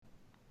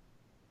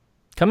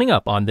Coming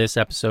up on this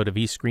episode of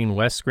East Screen,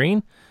 West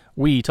Screen,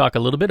 we talk a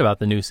little bit about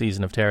the new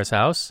season of Terrace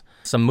House,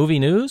 some movie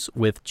news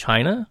with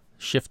China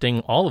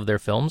shifting all of their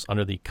films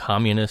under the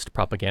Communist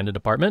Propaganda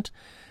Department,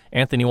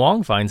 Anthony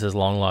Wong finds his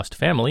long-lost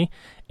family,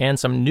 and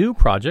some new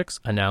projects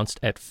announced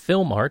at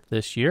Film Art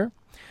this year,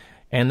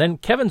 and then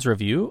Kevin's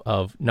review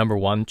of Number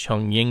 1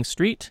 Chung Ying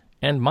Street,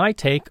 and my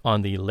take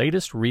on the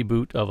latest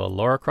reboot of a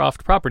Lara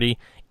Croft property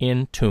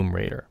in Tomb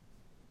Raider.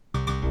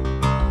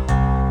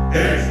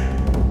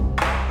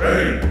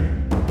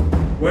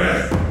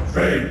 West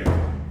Screen.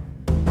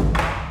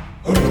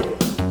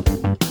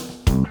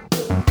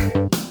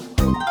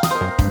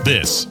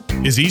 This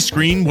is East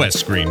Screen, West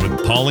Screen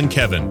with Paul and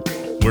Kevin,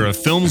 where if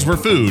films were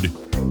food,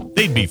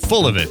 they'd be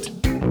full of it.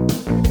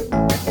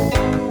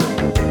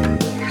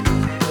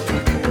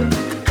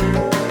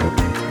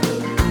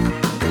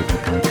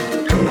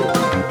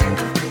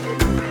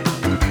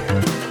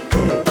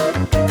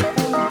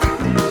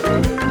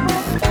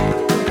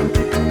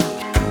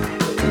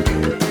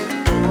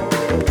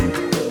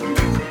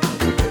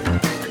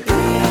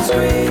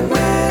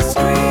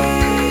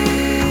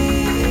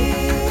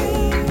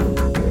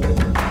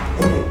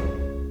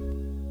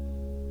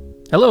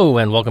 Hello,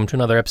 and welcome to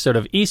another episode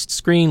of East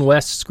Screen,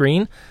 West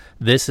Screen.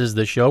 This is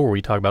the show where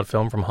we talk about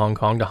film from Hong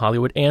Kong to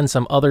Hollywood and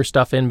some other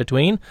stuff in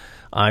between.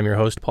 I'm your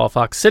host, Paul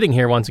Fox, sitting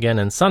here once again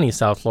in sunny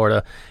South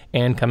Florida,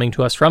 and coming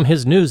to us from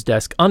his news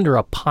desk under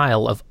a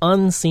pile of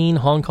unseen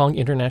Hong Kong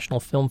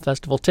International Film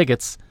Festival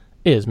tickets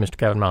is Mr.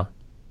 Kevin Ma.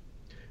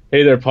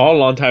 Hey there, Paul.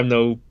 Long time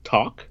no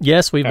talk.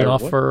 Yes, we've been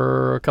off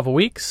for a couple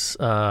weeks.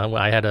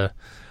 I had a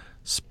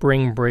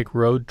spring break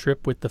road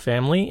trip with the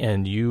family,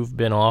 and you've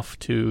been off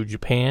to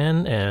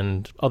Japan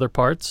and other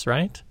parts,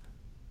 right?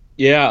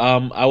 Yeah,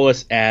 I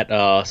was at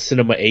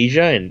Cinema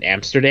Asia in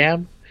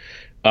Amsterdam,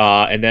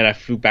 and then I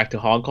flew back to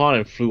Hong Kong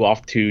and flew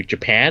off to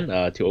Japan,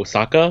 to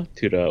Osaka,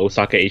 to the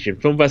Osaka Asian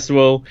Film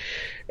Festival,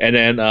 and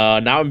then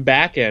now I'm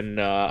back,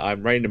 and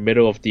I'm right in the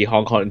middle of the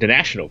Hong Kong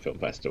International Film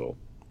Festival.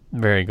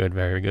 Very good,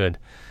 very good.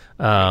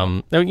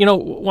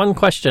 One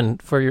question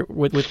for your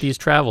with these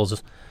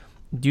travels.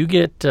 Do you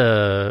get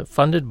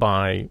funded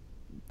by,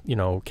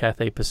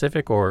 Cathay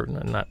Pacific, or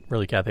not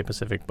really Cathay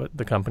Pacific, but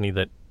the company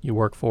that you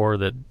work for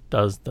that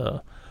does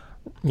the,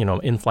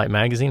 in-flight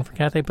magazine for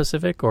Cathay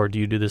Pacific, or do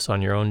you do this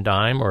on your own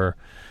dime, or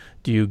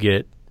do you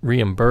get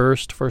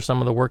reimbursed for some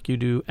of the work you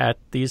do at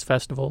these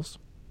festivals?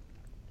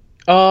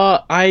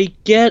 I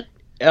get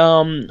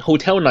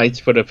hotel nights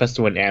for the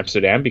festival in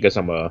Amsterdam because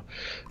I'm a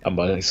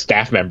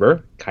staff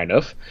member, kind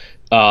of.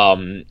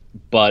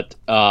 But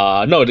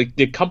no,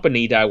 the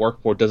company that I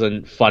work for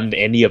doesn't fund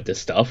any of this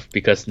stuff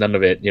because none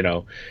of it,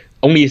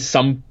 only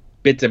some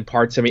bits and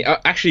parts. I mean,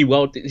 actually,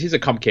 here's a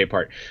complicated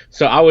part.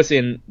 So I was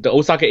in the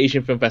Osaka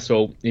Asian Film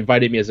Festival,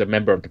 invited me as a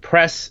member of the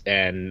press,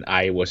 and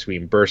I was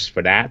reimbursed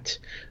for that,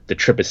 the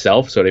trip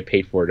itself. So they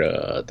paid for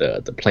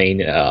the plane,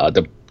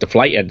 the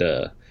flight and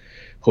the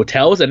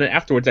hotels, and then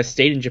afterwards I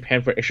stayed in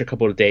Japan for an extra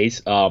couple of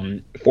days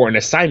for an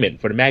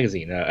assignment for the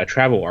magazine, a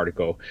travel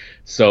article.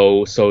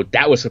 So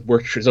that was a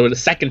work trip. So the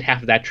second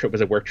half of that trip was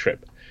a work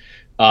trip.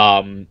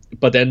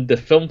 But then the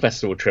film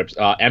festival trips,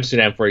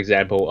 Amsterdam, for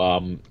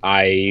example,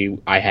 I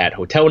had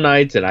hotel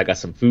nights and I got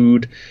some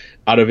food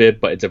out of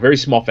it, but it's a very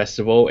small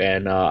festival,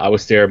 and I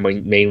was there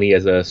mainly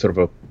as a sort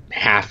of a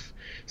half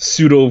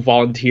pseudo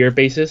volunteer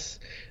basis.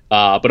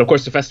 But of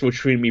course, the festival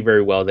treated me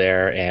very well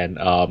there, and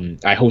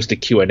I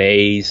hosted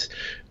Q&As,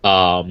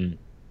 and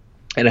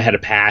I had a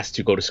pass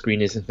to go to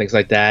screenings and things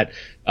like that,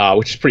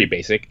 which is pretty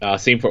basic.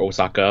 Same for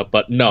Osaka,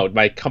 but no,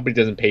 my company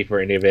doesn't pay for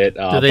any of it.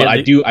 But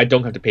I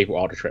don't have to pay for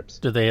all the trips.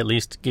 Do they at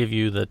least give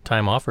you the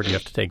time off, or do you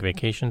have to take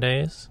vacation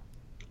days?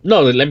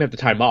 No, they let me have the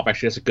time off.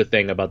 Actually, that's a good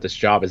thing about this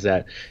job is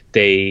that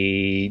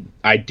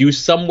I do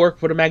some work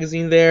for the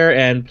magazine there,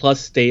 and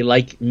plus they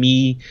like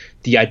the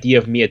idea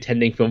of me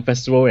attending film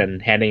festival and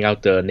handing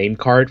out the name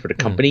card for the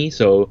company.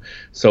 So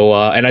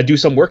and I do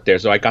some work there.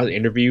 So I got an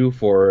interview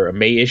for a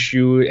May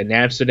issue in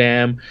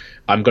Amsterdam.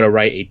 I'm going to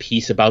write a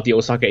piece about the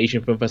Osaka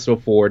Asian Film Festival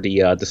for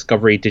the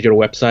Discovery digital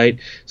website.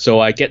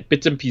 So I get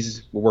bits and pieces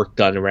of work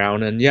done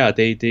around, and yeah,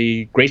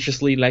 they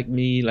graciously let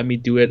me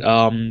do it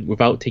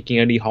without taking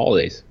any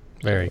holidays.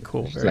 Very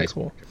cool. Very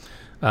cool.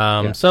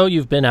 So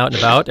you've been out and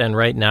about, and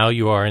right now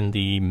you are in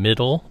the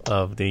middle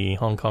of the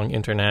Hong Kong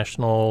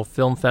International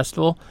Film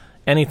Festival.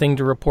 Anything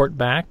to report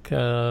back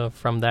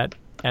from that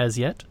as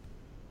yet?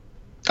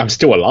 I'm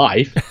still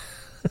alive.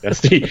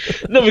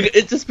 No,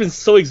 it's just been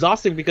so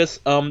exhausting because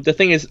the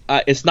thing is,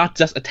 it's not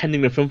just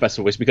attending the film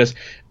festival. It's because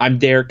I'm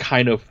there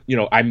kind of,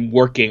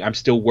 I'm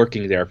still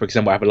working there. For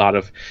example, I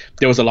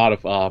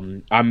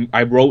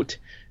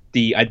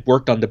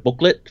worked on the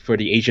booklet for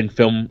the Asian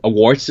Film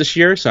Awards this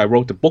year, so I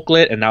wrote the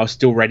booklet, and I was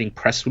still writing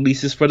press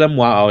releases for them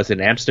while I was in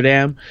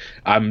Amsterdam.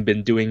 I've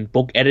been doing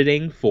book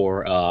editing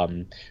for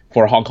Hong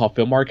Kong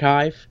Film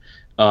Archive.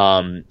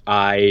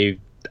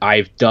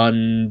 I've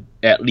done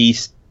at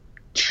least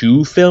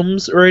 2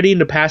 films already in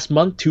the past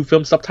month, 2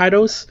 film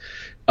subtitles.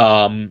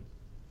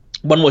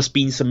 one was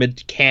being submitted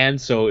to Cannes,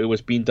 so it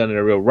was being done in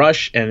a real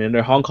rush, and then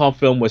the Hong Kong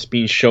film was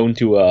being shown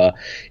to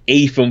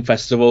a film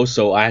festival,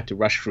 so I had to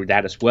rush through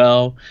that as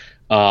well.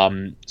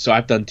 So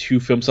I've done 2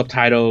 film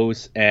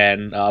subtitles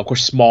and of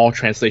course small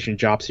translation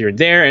jobs here and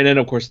there, and then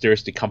of course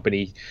there's the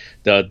company,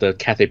 the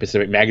Cathay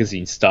Pacific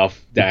magazine stuff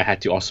that I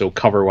had to also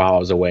cover while I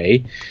was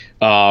away.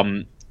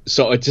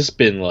 So it's just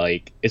been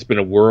it's been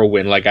a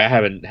whirlwind. Like I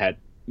haven't had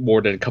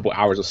more than a couple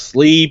hours of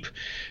sleep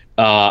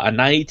a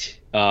night.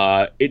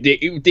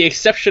 The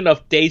exception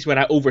of days when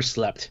I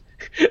overslept.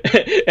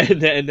 and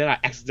then I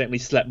accidentally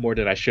slept more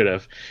than I should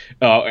have.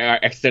 I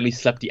accidentally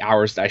slept the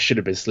hours that I should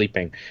have been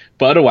sleeping.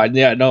 But otherwise,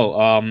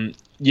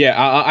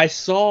 I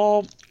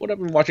saw what I've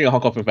been watching at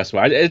Hong Kong Film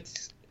Festival.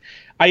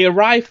 I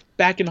arrived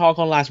back in Hong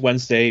Kong last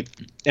Wednesday,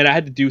 and I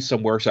had to do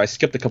some work, so I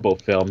skipped a couple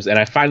of films, and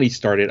I finally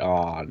started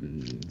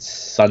on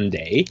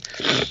Sunday.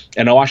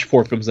 And I watched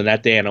 4 films on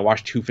that day, and I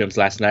watched 2 films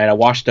last night. I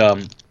watched a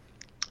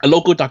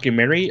local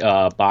documentary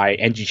by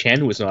Angie Chan,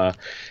 who was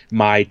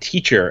my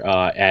teacher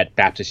at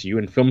Baptist U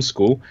in film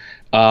school.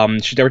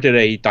 She directed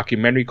a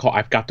documentary called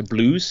I've Got the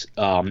Blues.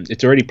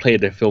 It's already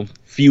played at a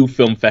few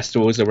film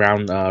festivals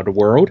around the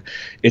world.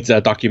 It's a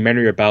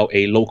documentary about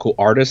a local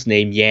artist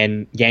named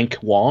Yank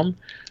Wong.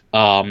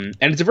 And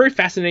it's a very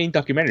fascinating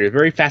documentary, a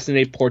very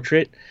fascinating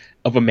portrait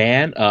of a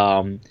man.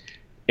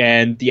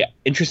 And the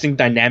interesting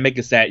dynamic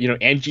is that,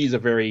 Angie is a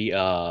very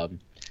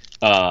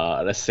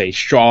let's say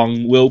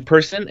strong-willed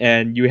person,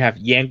 and you have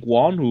Yank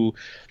Wong, who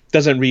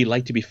doesn't really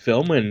like to be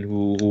filmed and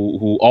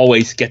who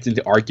always gets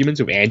into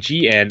arguments with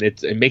Angie, and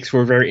it makes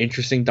for a very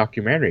interesting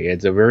documentary.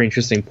 It's a very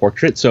interesting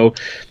portrait. So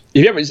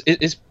if you ever,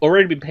 it's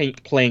already been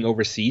playing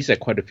overseas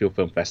at quite a few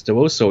film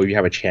festivals, so if you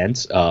have a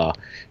chance,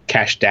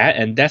 catch that.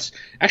 And that's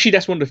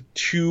one of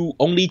the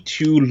only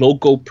 2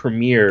 local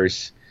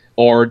premieres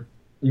or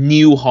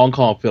new Hong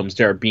Kong films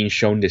that are being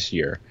shown this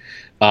year.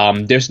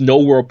 There's no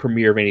world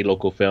premiere of any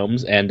local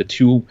films, and the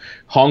 2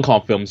 Hong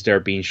Kong films that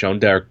are being shown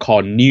that are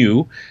called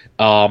New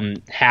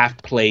have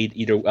played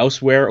either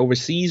elsewhere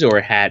overseas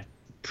or had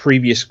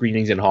previous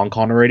screenings in Hong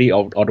Kong already,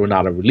 although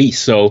not a release.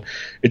 So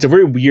it's a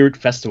very weird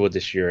festival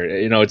this year.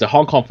 It's a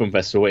Hong Kong film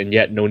festival, and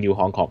yet no new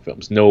Hong Kong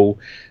films.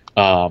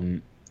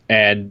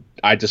 And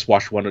I just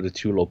watched one of the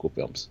 2 local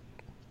films.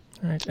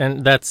 All right,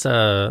 and that's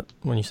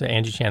when you say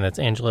Angie Chan, that's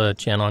Angela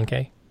Chan on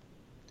K.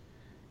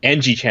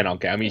 Angie Chan on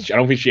K. I mean, I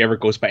don't think she ever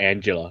goes by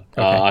Angela.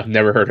 Okay. I've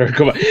never heard her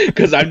go by,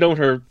 because I've known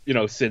her,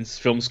 since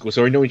film school.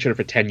 So we know each other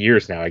for 10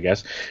 years now, I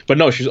guess. But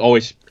no, she's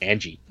always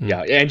Angie.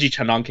 Yeah, Angie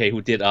Chan on K,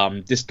 who did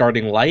This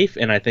Starting Life,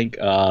 and I think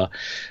her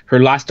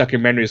last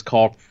documentary is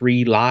called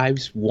 3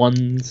 Lives,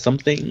 1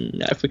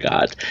 something. I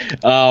forgot.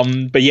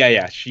 But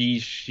yeah,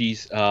 she's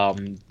this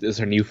is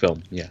her new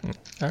film. Yeah.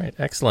 All right,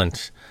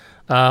 excellent.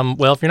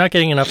 Well, if you're not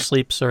getting enough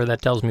sleep, sir,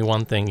 that tells me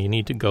one thing. You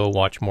need to go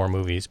watch more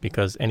movies,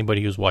 because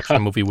anybody who's watched a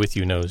movie with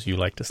you knows you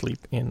like to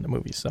sleep in the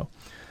movies. So,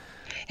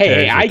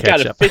 hey, I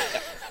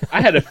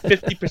had a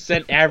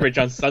 50% average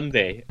on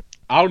Sunday.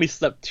 I only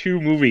slept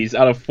 2 movies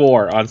out of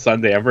 4 on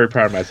Sunday. I'm very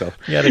proud of myself.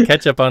 You got to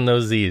catch up on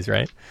those Z's,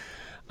 right?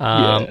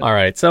 All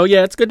right. So,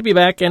 yeah, it's good to be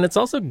back. And it's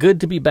also good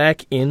to be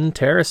back in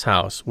Terrace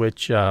House,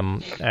 which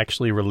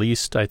actually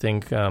released, I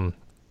think,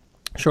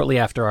 shortly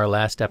after our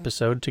last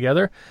episode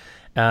together.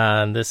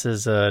 And this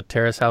is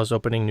Terrace House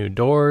opening new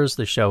doors.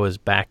 The show is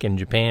back in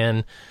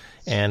Japan,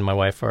 and my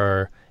wife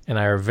and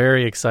I are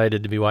very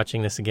excited to be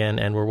watching this again,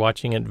 and we're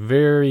watching it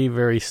very,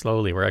 very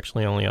slowly. We're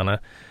actually only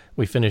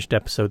we finished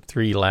episode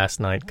 3 last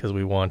night because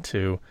we want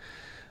to,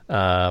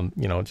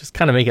 just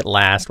kind of make it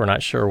last. We're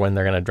not sure when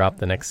they're going to drop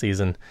the next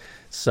season.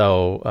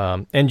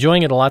 So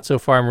enjoying it a lot so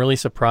far. I'm really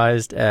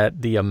surprised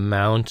at the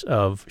amount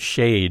of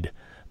shade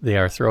they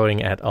are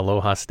throwing at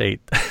Aloha State.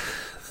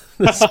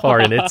 This far,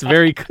 and it's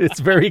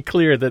very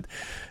clear that,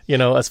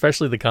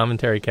 especially the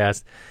commentary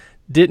cast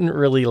didn't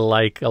really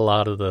like a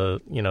lot of the,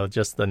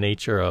 just the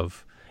nature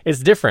of, it's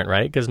different,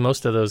 right? Because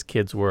most of those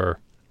kids were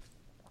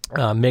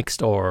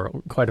mixed, or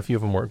quite a few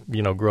of them were,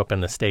 grew up in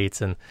the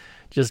States, and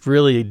just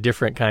really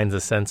different kinds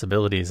of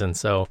sensibilities. And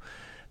so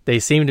they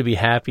seem to be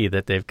happy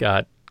that they've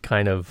got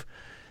kind of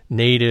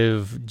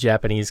native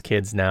Japanese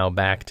kids now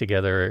back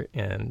together,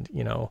 and,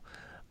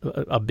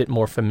 a bit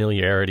more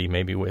familiarity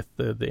maybe with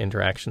the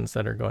interactions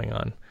that are going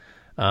on.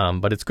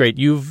 But it's great.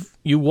 You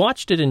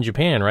watched it in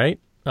Japan, right?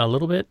 A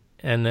little bit,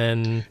 and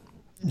then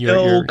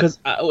no, because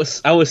I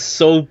was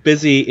so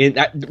busy.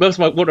 That was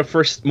one of the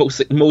first most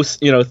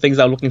things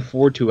I was looking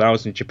forward to when I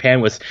was in Japan,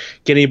 was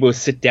getting able to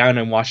sit down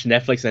and watch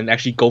Netflix and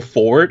actually go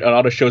forward on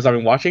all the shows I've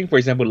been watching. For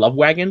example, Love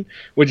Wagon,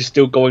 which is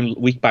still going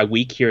week by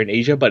week here in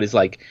Asia, but it's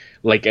like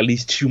at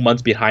least 2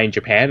 months behind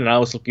Japan. And I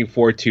was looking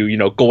forward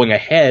to going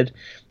ahead.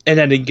 And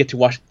I didn't get to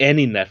watch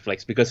any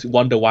Netflix because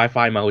 1, the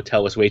Wi-Fi in my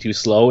hotel was way too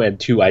slow, and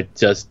 2, I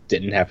just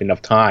didn't have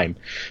enough time.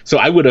 So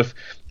I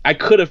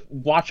could have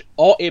watched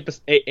all 8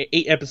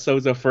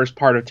 episodes of first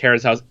part of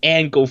Terrace House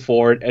and go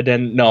forward, and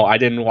then no, I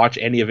didn't watch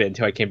any of it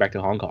until I came back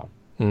to Hong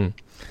Kong.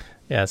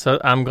 Yeah, so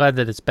I'm glad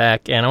that it's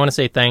back, and I want to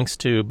say thanks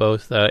to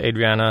both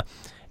Adriana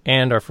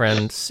and our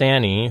friend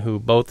Sani, who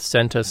both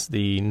sent us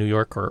the New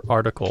Yorker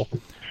article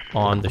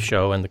on the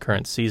show and the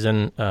current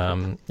season.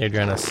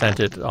 Adriana sent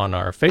it on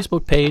our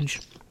Facebook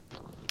page,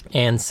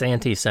 and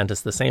Santi sent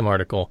us the same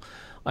article,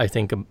 I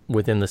think,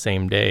 within the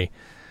same day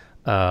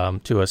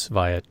to us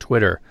via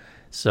Twitter.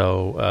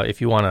 So if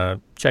you want to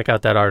check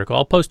out that article,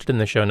 I'll post it in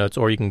the show notes,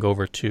 or you can go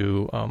over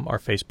to our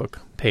Facebook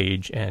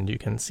page and you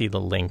can see the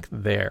link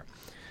there.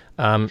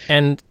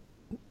 And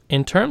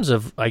in terms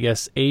of, I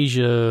guess,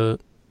 Asia,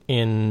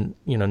 in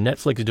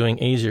Netflix doing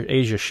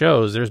Asia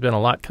shows, there's been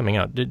a lot coming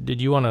out.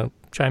 Did you want to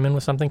chime in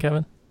with something,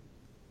 Kevin?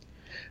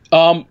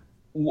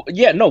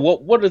 Yeah, no.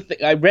 What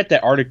I read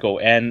that article,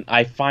 and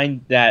I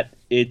find that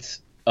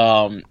it's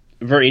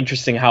very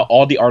interesting how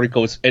all the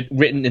articles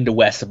written in the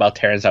West about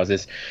Terrace House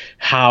is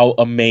how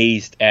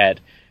amazed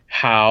at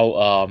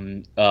how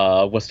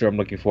what's the word I'm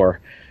looking for?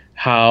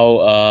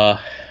 How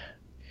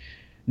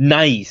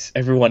nice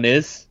everyone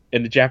is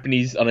in the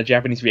Japanese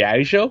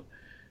reality show.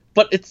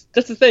 But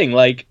that's the thing,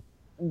 like,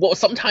 well,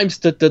 sometimes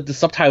the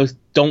subtitles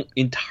don't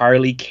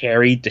entirely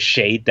carry the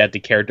shade that the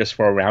characters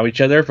throw around each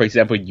other. For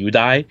example,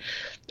 Yudai,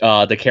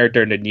 the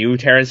character in the new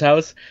Terrace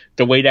House,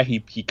 the way that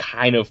he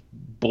kind of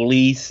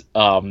bullies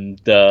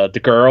the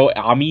girl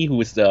Ami, who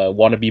is the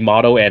wannabe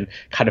model and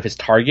kind of his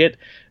target.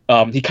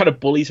 He kind of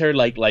bullies her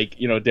like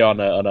they're on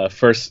a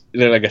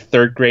they're like a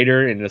third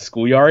grader in the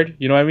schoolyard.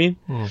 You know what I mean?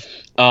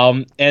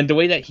 And the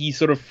way that he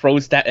sort of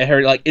throws that at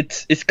her, like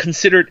it's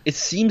considered. It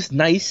seems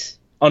nice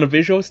on a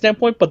visual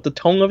standpoint, but the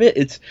tone of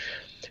it,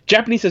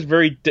 Japanese has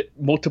very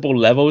multiple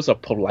levels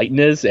of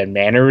politeness and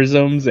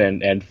mannerisms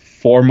and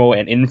formal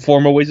and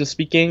informal ways of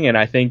speaking, and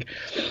I think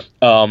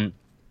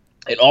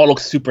it all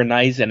looks super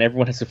nice, and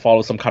everyone has to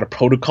follow some kind of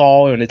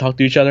protocol when they talk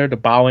to each other, the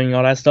bowing and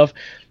all that stuff.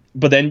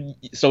 But then,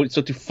 so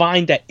to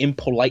find that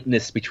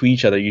impoliteness between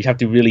each other, you have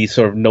to really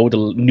sort of know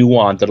the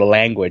nuance of the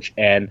language,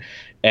 and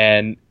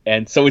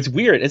so it's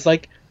weird. It's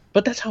like,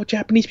 but that's how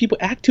Japanese people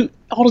act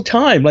all the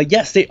time. Like,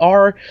 yes,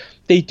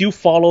 they do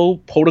follow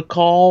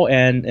protocol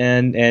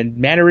and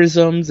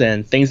mannerisms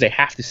and things they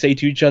have to say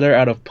to each other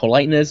out of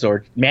politeness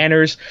or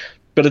manners.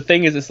 But the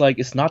thing is, it's like,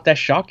 it's not that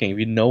shocking if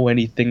you know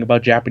anything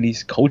about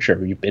Japanese culture,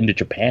 or you've been to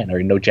Japan, or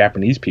you know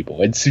Japanese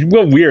people. It's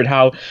real weird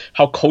how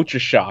culture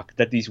shocked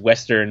that these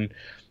Western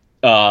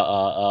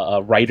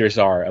writers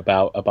are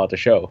about the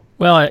show.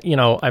 Well,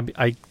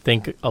 I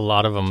think a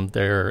lot of them,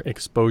 their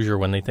exposure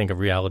when they think of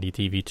reality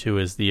TV too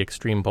is the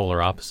extreme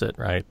polar opposite,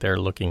 right? They're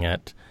looking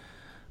at,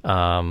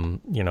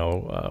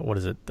 what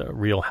is it, the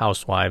Real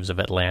Housewives of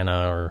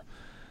Atlanta or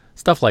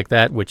stuff like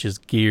that, which is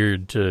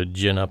geared to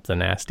gin up the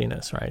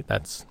nastiness, right?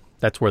 That's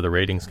where the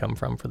ratings come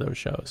from for those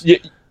shows.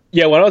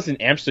 Yeah, when I was in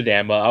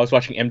Amsterdam, I was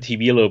watching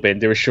MTV a little bit,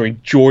 and they were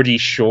showing Geordie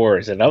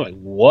Shores, and I'm like,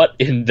 what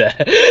in the...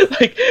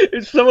 like,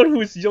 it's someone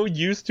who's so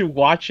used to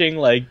watching,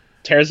 like,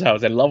 Terrace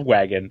House and Love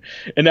Wagon,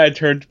 and I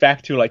turned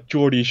back to, like,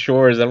 Geordie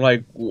Shores, and I'm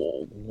like,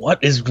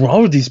 what is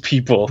wrong with these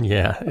people?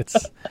 Yeah,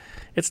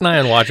 it's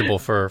nigh unwatchable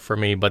for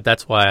me, but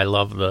that's why I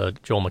love the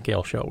Joel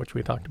McHale show, which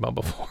we talked about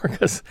before,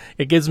 because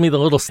it gives me the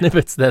little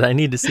snippets that I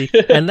need to see,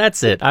 and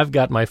that's it. I've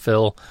got my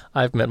fill.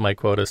 I've met my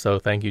quota, so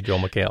thank you, Joel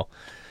McHale.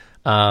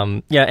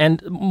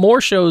 And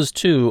more shows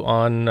too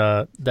on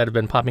that have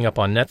been popping up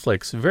on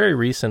Netflix very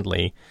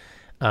recently.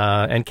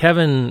 And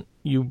Kevin,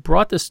 you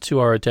brought this to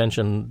our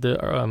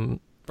attention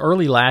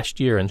early last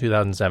year in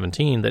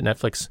 2017 that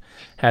Netflix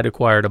had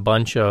acquired a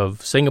bunch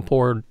of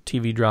Singapore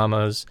TV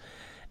dramas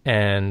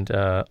and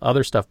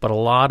other stuff, but a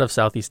lot of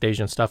Southeast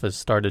Asian stuff has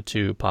started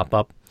to pop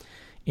up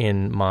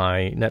in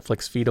my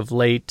Netflix feed of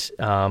late.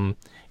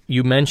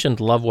 You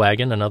mentioned Love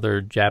Wagon, another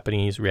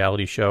Japanese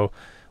reality show,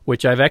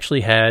 which I've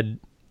actually had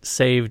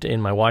saved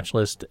in my watch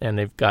list, and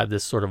they've got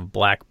this sort of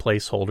black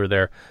placeholder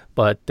there,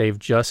 but they've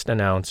just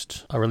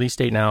announced a release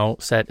date now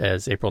set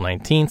as April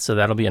 19th, so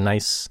that'll be a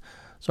nice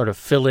sort of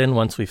fill-in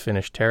once we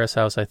finish Terrace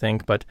House, I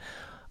think. But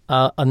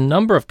a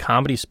number of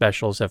comedy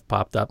specials have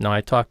popped up. Now,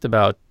 I talked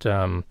about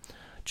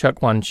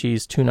Chuck Wan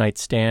Chi's Two-Night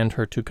Stand,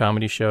 her 2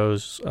 comedy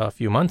shows a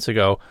few months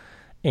ago.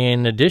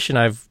 In addition,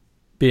 I've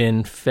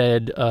been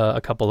fed a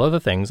couple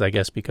other things, I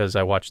guess, because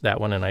I watched that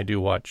one, and I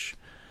do watch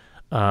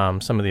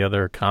some of the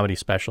other comedy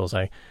specials.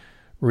 I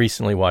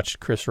recently watched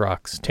Chris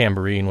Rock's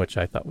Tambourine, which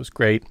I thought was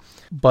great.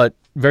 But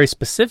very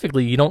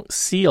specifically, you don't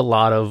see a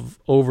lot of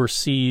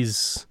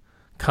overseas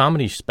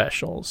comedy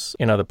specials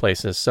in other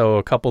places. So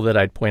a couple that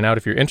I'd point out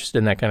if you're interested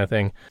in that kind of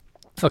thing.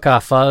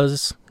 Fakah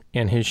Fuzz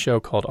and his show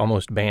called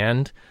Almost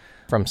Banned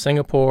from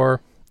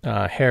Singapore.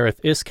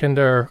 Harith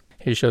Iskandar,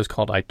 his show's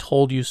called I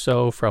Told You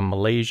So from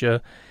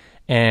Malaysia.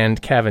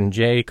 And Kevin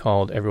J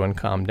called Everyone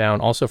Calm Down,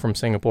 also from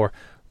Singapore.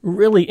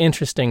 Really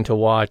interesting to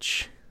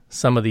watch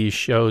some of these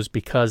shows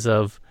because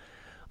of,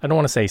 I don't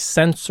want to say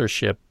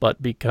censorship, but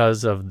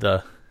because of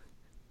the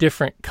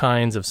different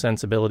kinds of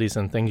sensibilities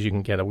and things you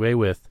can get away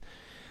with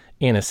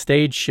in a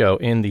stage show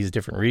in these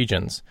different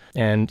regions.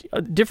 And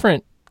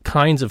different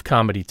kinds of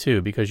comedy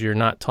too, because you're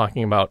not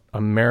talking about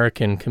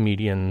American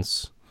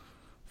comedians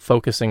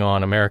focusing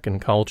on American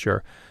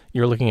culture.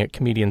 You're looking at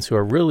comedians who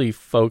are really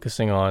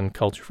focusing on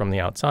culture from the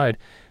outside,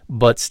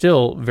 but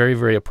still very,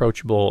 very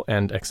approachable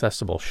and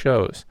accessible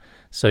shows.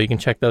 So you can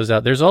check those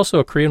out. There's also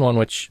a Korean one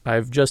which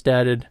I've just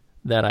added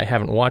that I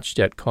haven't watched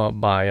yet,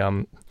 called by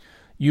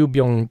Yoo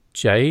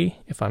Byung-jae,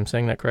 if I'm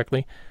saying that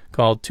correctly,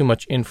 called Too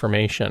Much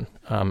Information,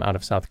 out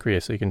of South Korea.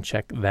 So you can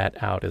check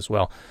that out as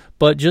well.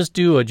 But just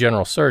do a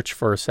general search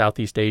for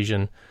Southeast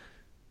Asian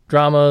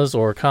dramas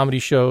or comedy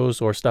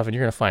shows or stuff, and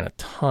you're going to find a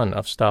ton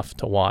of stuff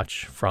to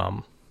watch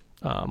from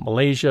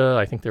Malaysia.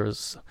 I think there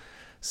was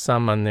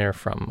some on there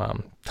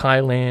from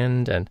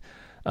Thailand and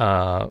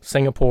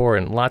Singapore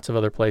and lots of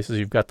other places.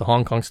 You've got the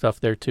Hong Kong stuff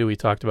there too. We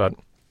talked about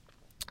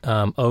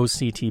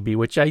OCTB,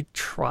 which I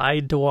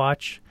tried to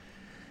watch,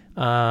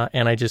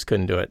 and I just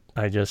couldn't do it.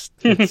 It's,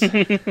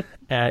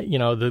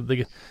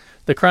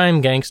 the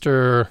crime,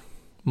 gangster,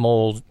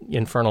 mole,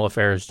 infernal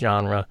affairs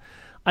genre,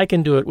 I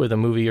can do it with a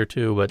movie or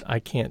two, but I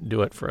can't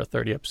do it for a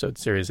 30-episode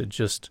series.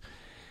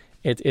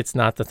 It's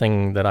not the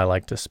thing that I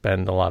like to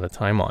spend a lot of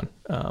time on.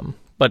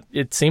 But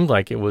it seemed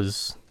like it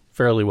was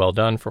fairly well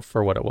done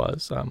for what it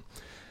was.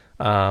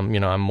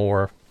 I'm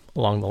more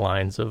along the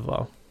lines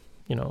of,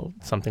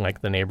 something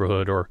like The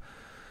Neighborhood or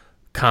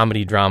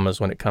comedy dramas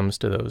when it comes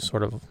to those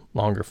sort of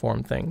longer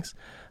form things.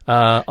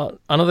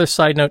 Another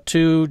side note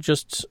too,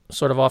 just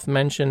sort of off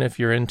mention, if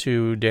you're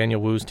into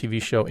Daniel Wu's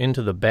TV show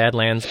Into the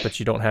Badlands, but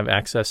you don't have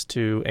access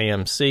to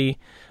AMC,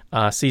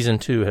 season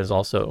 2 has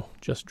also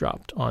just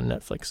dropped on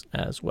Netflix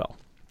as well.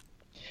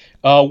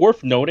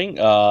 Worth noting,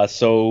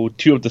 so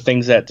two of the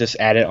things that just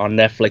added on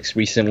Netflix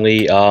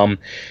recently,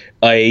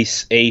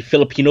 a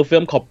Filipino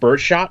film called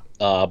Birdshot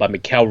by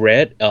Mikael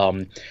Red.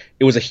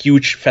 It was a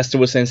huge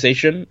festival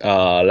sensation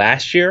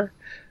last year.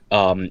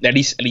 At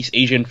least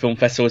Asian film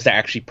festivals that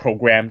actually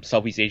program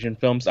Southeast Asian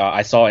films.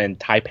 I saw it in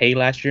Taipei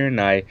last year, and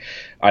I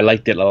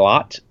liked it a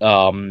lot.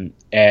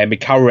 And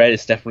Mikael Red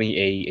is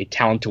definitely a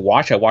talent to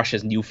watch. I watched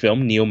his new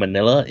film, Neo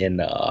Manila,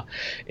 in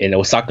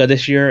Osaka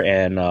this year,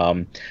 and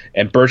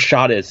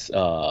Birdshot is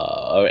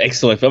an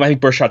excellent film. I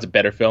think Birdshot's a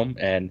better film,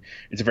 and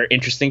it's a very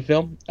interesting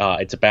film.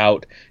 It's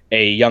about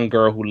a young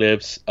girl who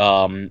lives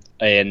in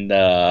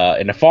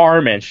a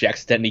farm, and she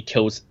accidentally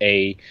kills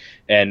an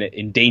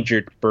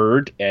endangered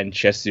bird, and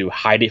she has to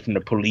hide it from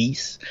the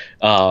police.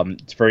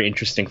 It's a very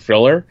interesting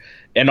thriller.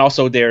 And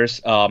also there's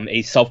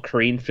a South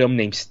Korean film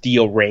named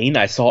Steel Rain.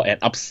 I saw an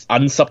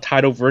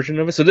unsubtitled version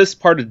of it. So this is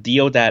part of the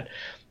deal that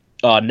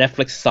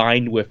Netflix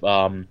signed with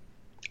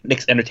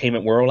Next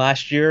Entertainment World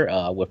last year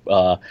with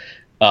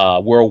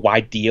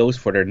worldwide deals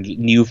for their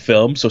new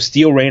film. So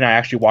Steel Rain I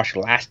actually watched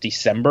last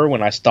December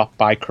when I stopped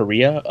by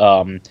Korea.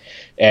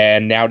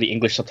 And now the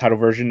English subtitle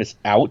version is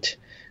out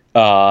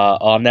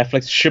on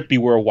Netflix. Should be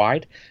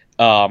worldwide.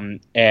 And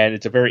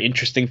it's a very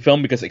interesting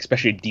film because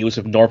especially it deals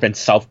with North and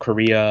South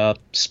Korea,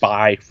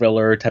 spy,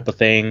 thriller type of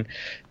thing.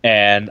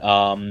 And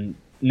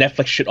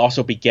Netflix should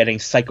also be getting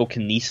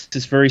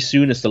Psychokinesis very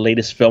soon. It's the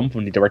latest film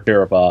from the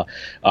director of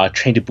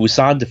Train to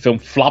Busan. The film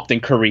flopped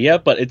in Korea,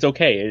 but it's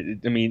okay.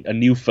 A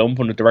new film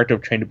from the director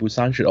of Train to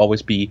Busan should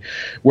always be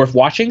worth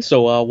watching,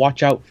 so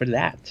watch out for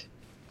that.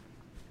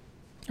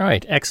 All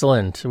right,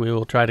 excellent. We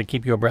will try to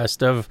keep you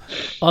abreast of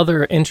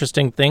other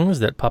interesting things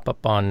that pop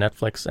up on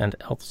Netflix and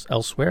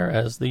elsewhere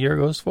as the year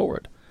goes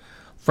forward.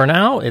 For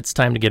now, it's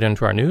time to get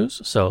into our news,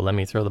 so let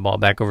me throw the ball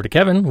back over to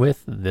Kevin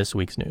with this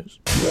week's news.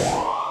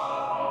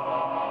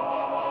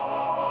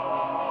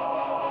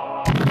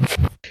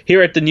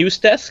 Here at the news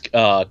desk,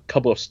 a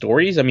couple of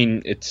stories.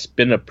 It's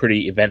been a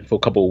pretty eventful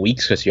couple of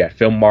weeks because you had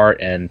Film Mart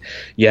and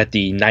you had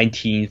the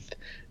 19th,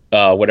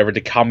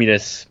 the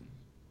Communist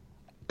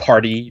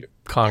Party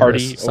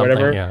Congress, or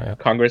whatever, yeah.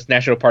 Congress,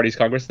 National People's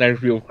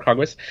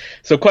Congress.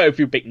 So quite a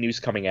few big news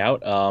coming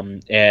out.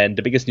 And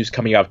the biggest news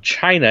coming out of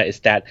China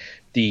is that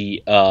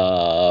the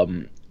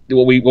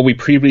what we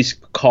previously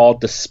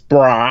called the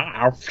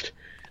SPRAFT.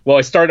 Well,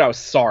 it started out as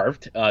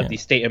SARVT, the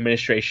State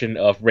Administration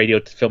of Radio,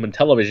 Film, and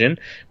Television,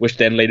 which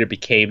then later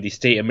became the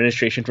State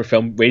Administration for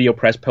Film, Radio,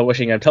 Press,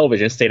 Publishing, and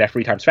Television. Say that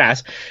 3 times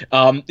fast.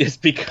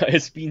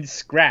 It's been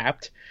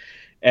scrapped.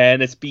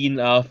 And it's been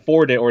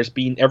forwarded, or it's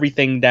been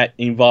everything that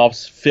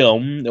involves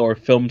film or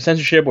film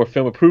censorship or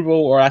film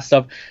approval or that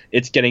stuff.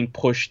 It's getting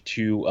pushed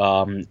to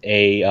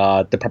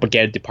the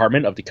propaganda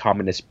department of the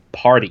Communist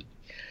Party.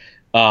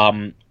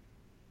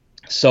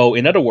 So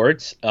in other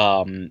words,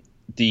 I'm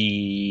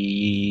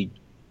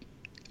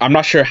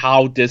not sure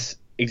how this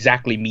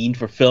exactly mean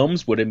for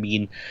films. Would it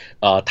mean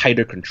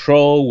tighter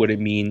control? Would it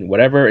mean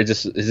whatever?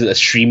 Is it a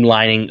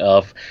streamlining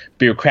of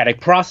bureaucratic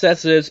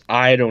processes?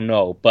 I don't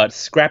know. But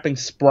scrapping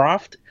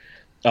SPRAFT,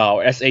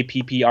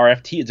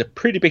 SAPPRFT, is a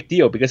pretty big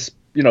deal because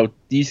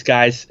these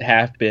guys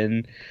have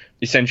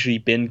essentially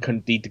been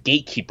the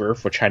gatekeeper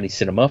for Chinese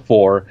cinema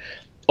for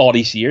all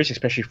these years,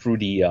 especially through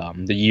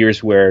the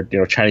years where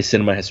Chinese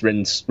cinema has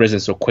risen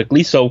so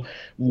quickly. So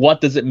what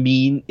does it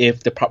mean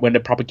if when the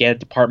propaganda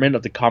department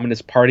of the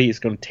Communist Party is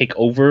going to take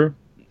over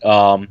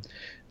the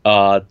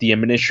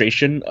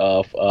administration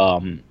of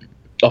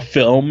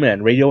film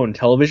and radio and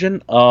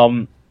television?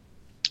 Hard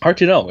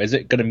to know. Is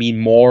it going to mean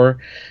more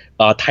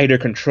tighter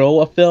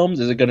control of films?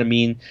 Is it going to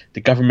mean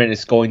the government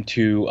is going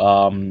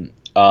to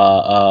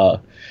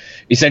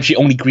essentially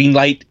only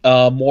greenlight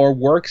more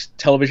works,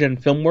 television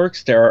and film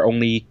works that are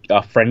only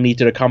friendly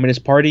to the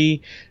Communist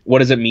Party? What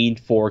does it mean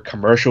for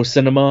commercial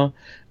cinema?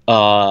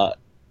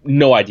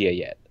 No idea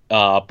yet.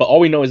 But all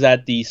we know is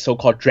that the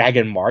so-called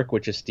Dragon Mark,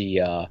 which is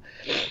the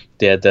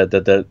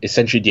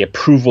essentially the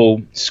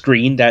approval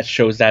screen that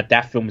shows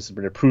that film has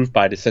been approved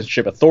by the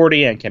censorship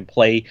authority and can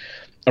play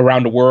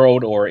around the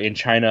world or in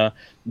China,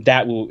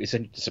 that will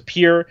essentially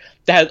disappear.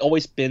 That has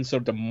always been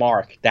sort of the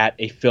mark that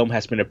a film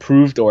has been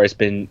approved or has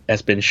been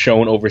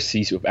shown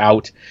overseas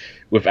without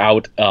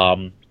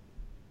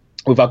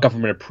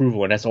government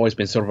approval, and that's always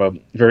been sort of a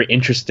very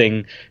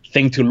interesting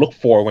thing to look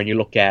for when you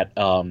look at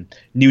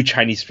new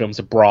Chinese films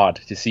abroad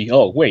to see,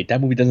 oh wait, that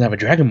movie doesn't have a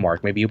dragon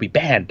mark, maybe it'll be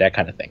banned, that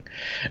kind of thing.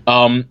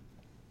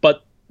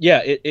 But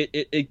yeah,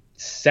 it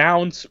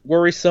sounds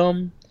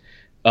worrisome.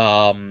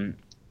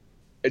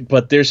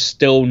 But there's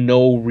still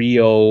no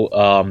real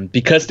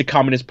because the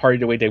Communist Party,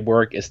 the way they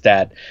work is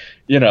that,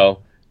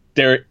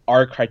 there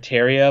are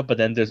criteria, but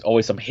then there's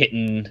always some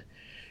hidden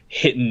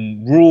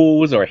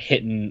rules or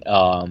hidden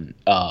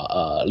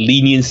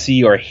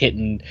leniency or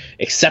hidden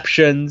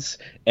exceptions,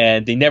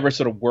 and they never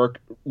sort of work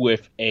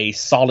with a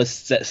solid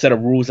set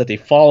of rules that they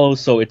follow.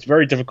 So it's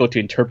very difficult to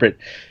interpret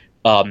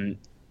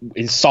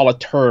in solid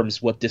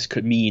terms what this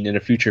could mean in the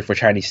future for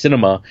Chinese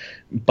cinema.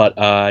 But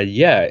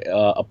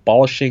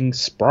abolishing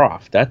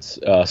SPROF, that's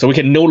so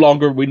we no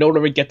longer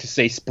get to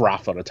say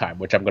SPROF all the time,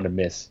 which I'm going to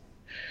miss.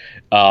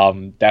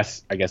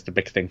 That's, I guess, the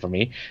big thing for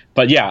me.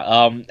 But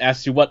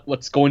as to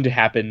what's going to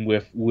happen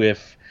with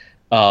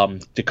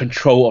the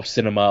control of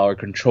cinema or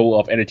control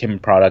of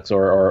entertainment products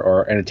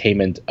or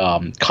entertainment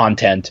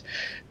content,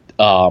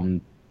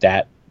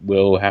 that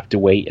we'll have to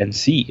wait and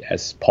see,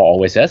 as Paul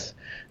always says.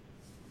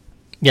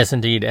 Yes,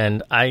 indeed.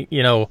 And I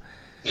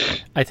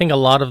think a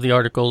lot of the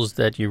articles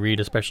that you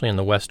read, especially in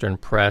the Western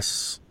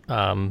press,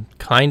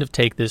 kind of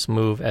take this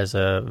move as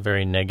a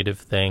very negative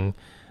thing.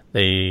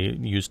 They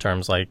use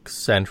terms like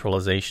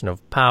centralization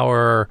of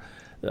power.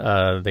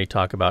 They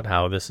talk about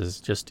how this is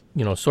just,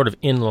 sort of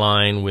in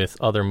line with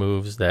other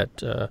moves that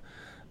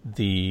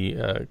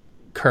the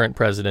current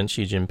president,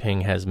 Xi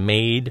Jinping, has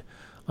made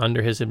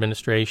under his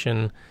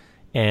administration.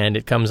 And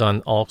it comes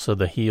on also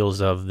the heels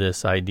of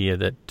this idea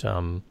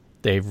that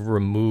they've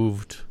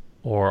removed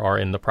or are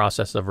in the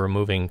process of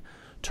removing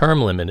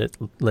term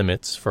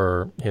limits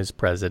for his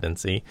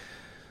presidency.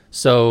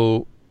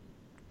 So,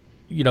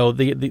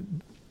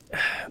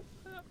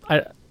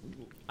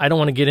 I don't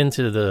want to get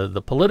into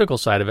the political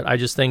side of it. I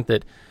just think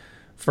that,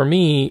 for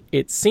me,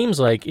 it seems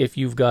like if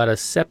you've got a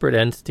separate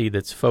entity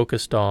that's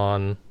focused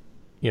on,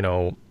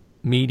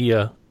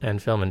 media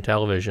and film and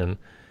television,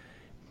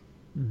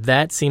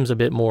 that seems a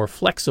bit more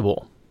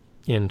flexible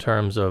in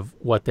terms of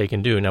what they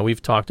can do. Now,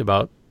 we've talked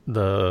about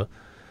the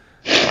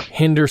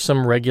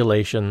hindersome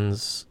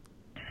regulations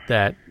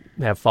that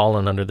have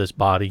fallen under this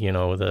body,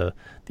 the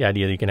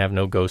idea that you can have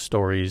no ghost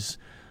stories,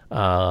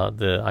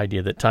 the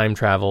idea that time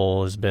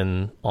travel has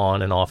been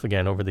on and off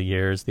again over the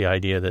years, the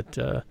idea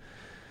that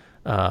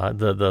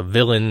the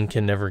villain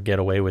can never get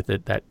away with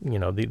it, that,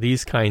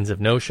 these kinds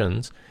of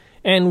notions.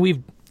 And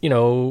we've,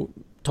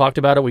 talked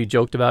about it, we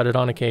joked about it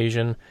on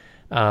occasion,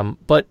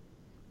 but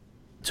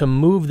to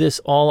move this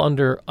all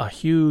under a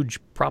huge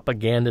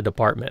propaganda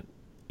department,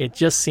 it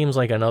just seems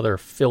like another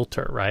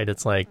filter, right?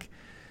 It's like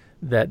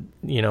that,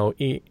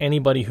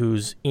 anybody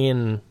who's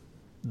in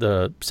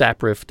the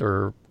SAPRIFT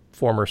or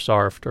former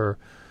SARFT or,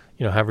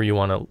 however you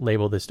want to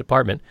label this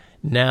department,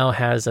 now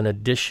has an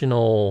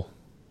additional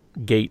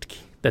gate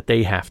that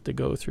they have to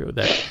go through,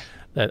 that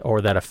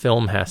a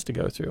film has to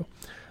go through.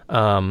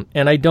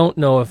 And I don't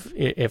know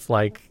if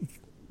like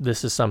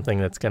this is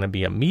something that's going to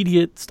be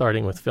immediate,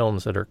 starting with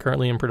films that are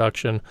currently in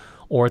production,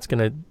 or it's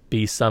going to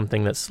be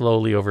something that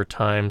slowly over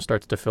time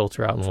starts to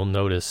filter out and we'll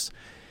notice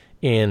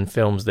in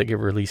films that get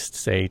released,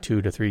 say,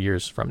 2 to 3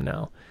 years from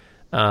now.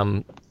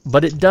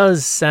 But it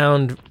does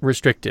sound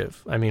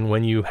restrictive. I mean,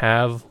 when you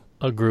have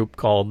a group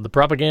called the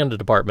Propaganda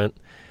Department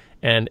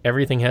and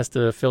everything has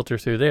to filter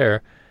through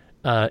there,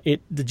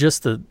 the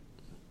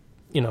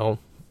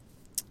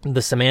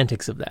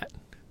semantics of that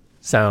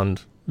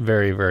sound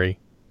very, very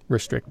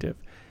restrictive.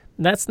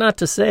 That's not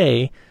to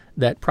say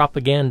that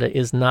propaganda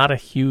is not a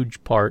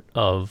huge part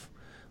of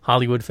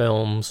Hollywood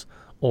films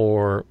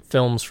or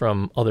films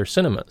from other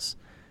cinemas.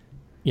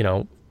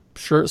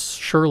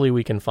 Surely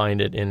we can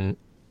find it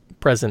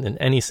present in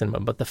any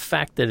cinema, but the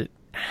fact that it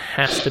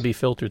has to be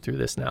filtered through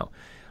this now,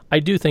 I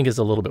do think is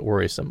a little bit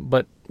worrisome.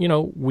 But,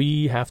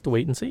 we have to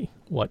wait and see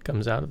what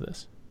comes out of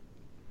this.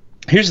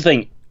 Here's the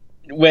thing.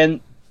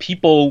 When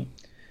people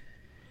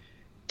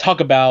talk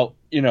about,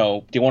 they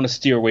want to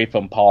steer away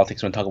from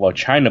politics when talk about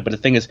China, but the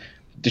thing is,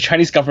 the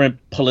Chinese government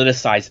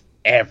politicized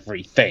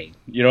everything.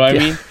 You know what I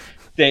mean?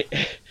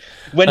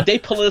 When they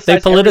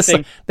politicized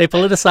everything, they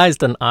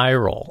politicized an eye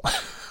roll.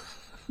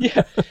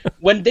 Yeah,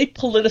 when they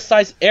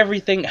politicize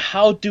everything,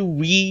 how do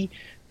we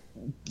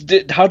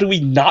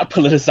not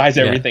politicize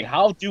everything? Yeah.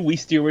 How do we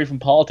steer away from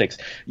politics?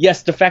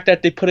 Yes, the fact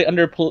that they put it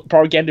under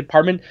propaganda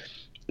department,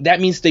 that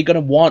means they're gonna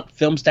want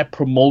films that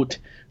promote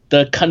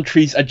the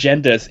country's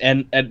agendas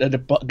and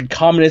the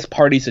Communist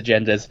Party's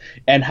agendas,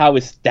 and how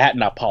is that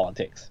not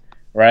politics,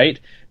 right?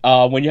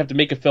 When you have to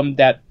make a film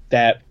that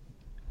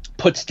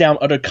puts down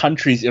other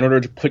countries in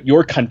order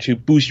to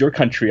boost your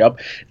country up,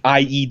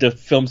 i.e. the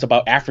films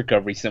about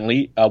Africa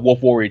recently,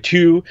 Wolf Warrior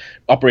 2,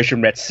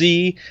 Operation Red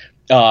Sea,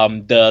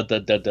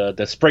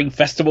 the Spring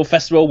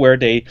Festival where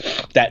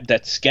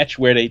that sketch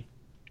where they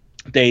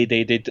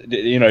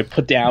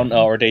put down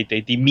or they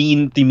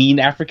demean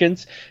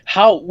Africans.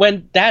 How,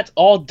 when that's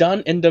all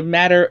done in the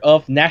matter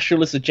of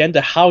nationalist agenda,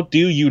 how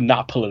do you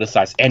not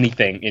politicize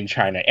anything in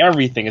China?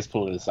 Everything is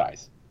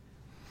politicized.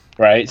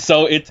 Right,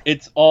 so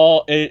it's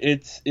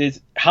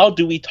how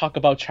do we talk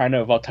about China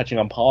without touching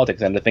on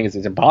politics? And the thing is,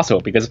 it's impossible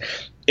because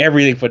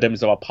everything for them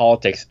is about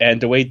politics. And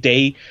the way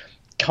they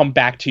come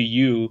back to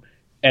you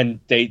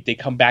and they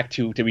come back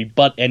to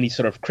rebut any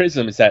sort of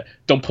criticism is that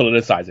don't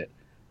politicize it.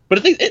 But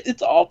I think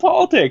it's all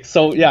politics.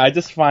 So yeah, I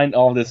just find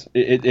all this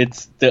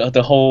it's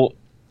the whole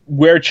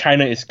where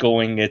China is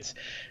going. It's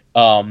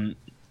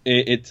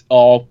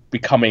all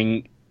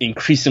becoming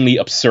increasingly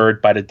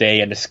absurd by the day,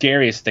 and the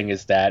scariest thing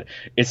is that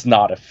it's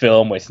not a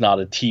film, it's not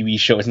a TV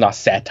show, it's not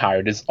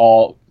satire. It's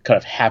all kind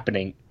of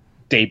happening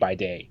day by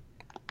day.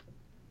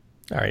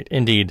 All right,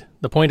 indeed.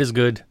 The point is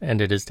good, and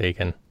it is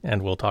taken,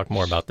 and we'll talk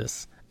more about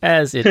this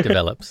as it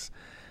develops.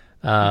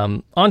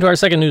 On to our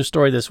second news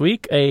story this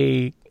week,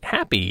 a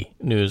happy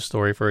news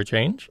story for a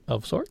change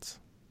of sorts.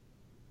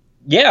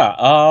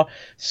 Yeah,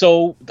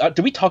 so did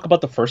we talk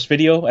about the first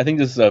video? I think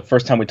this is the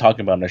first time we're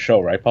talking about it on the show,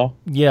 right, Paul?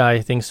 Yeah,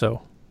 I think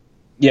so.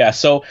 Yeah,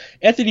 so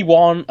Anthony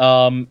Wong,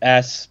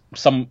 as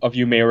some of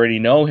you may already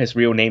know, his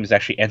real name is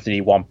actually Anthony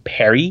Wong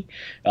Perry.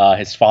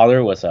 His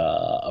father was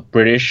a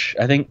British,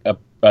 I think, a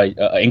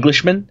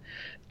Englishman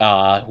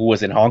who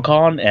was in Hong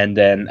Kong. And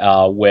then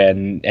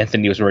when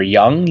Anthony was very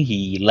young,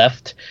 he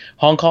left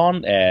Hong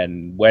Kong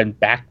and went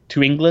back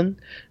to England.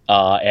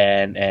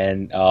 And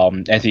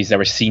Anthony's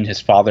never seen his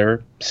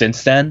father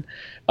since then.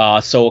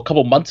 So a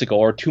couple months ago,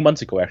 or 2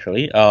 months ago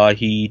actually,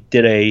 he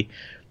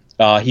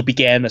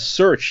began a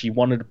search. He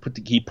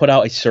put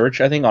out a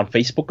search, I think, on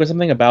Facebook or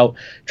something about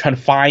trying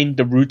to find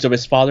the roots of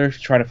his father,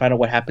 trying to find out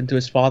what happened to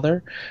his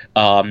father.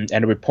 And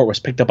the report was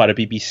picked up by the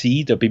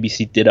BBC. The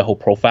BBC did a whole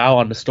profile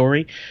on the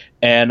story.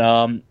 And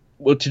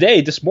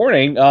this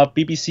morning,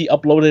 BBC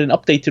uploaded an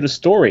update to the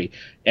story.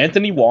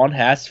 Anthony Wong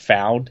has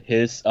found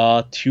his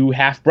two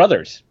half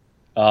brothers.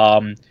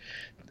 Through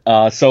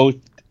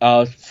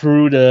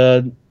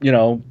the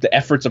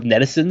efforts of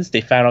netizens,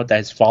 they found out that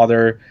his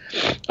father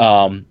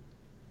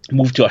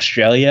moved to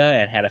Australia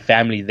and had a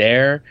family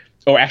there.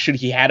 Or actually,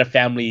 he had a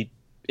family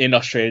in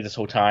Australia this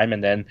whole time,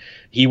 and then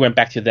he went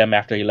back to them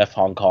after he left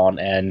Hong Kong.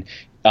 And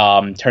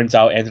turns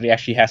out Anthony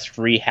actually has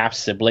 3 half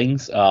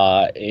siblings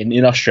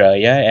in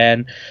Australia,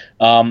 and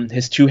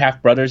his 2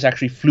 half brothers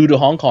actually flew to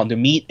Hong Kong to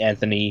meet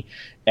Anthony,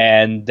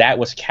 and that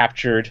was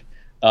captured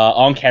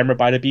on camera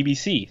by the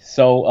BBC.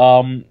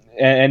 So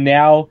and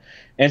now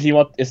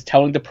Anthony is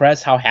telling the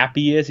press how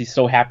happy he is. He's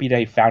so happy that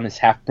he found his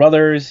half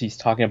brothers. He's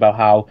talking about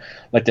how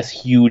this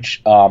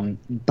huge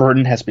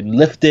burden has been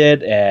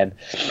lifted, and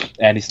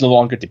he's no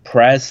longer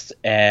depressed.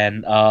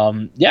 And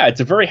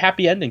it's a very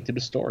happy ending to the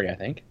story, I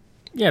think.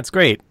 Yeah, it's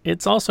great.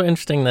 It's also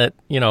interesting that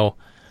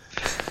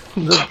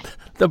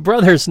the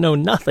brothers know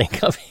nothing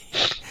of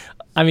him.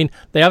 I mean,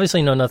 they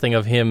obviously know nothing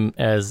of him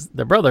as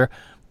their brother,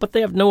 but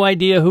they have no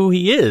idea who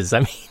he is.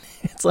 I mean,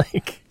 it's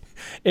like.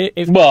 I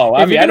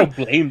don't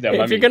blame them.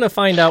 If you're going to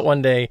find out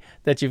one day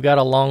that you've got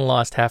a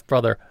long-lost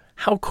half-brother,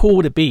 how cool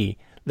would it be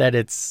that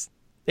it's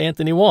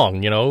Anthony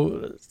Wong,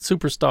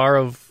 superstar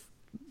of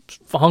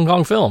Hong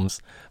Kong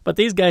films? But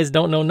these guys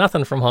don't know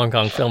nothing from Hong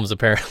Kong films,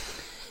 apparently.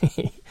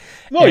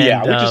 Well, which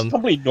is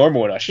completely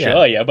normal in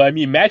Australia. Yeah. But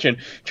imagine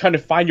trying to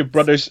find your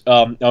brother's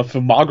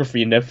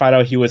filmography and then find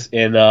out he was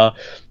in a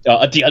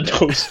The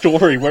Untold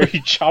Story where he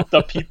chopped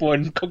up people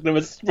and cooked them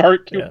as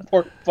pork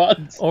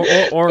buns.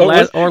 Or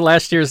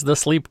last year's The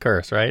Sleep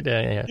Curse, right?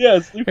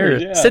 Sleep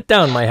Curse, yeah. Sit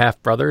down, my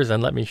half brothers,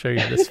 and let me show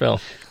you this film.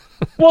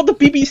 Well, the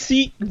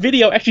BBC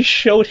video actually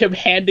showed him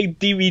handing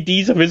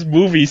DVDs of his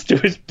movies to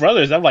his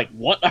brothers. I'm like,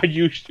 what are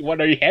you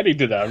handing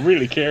to them? I'm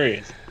really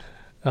curious.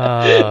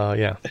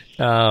 But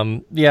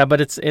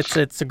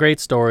it's a great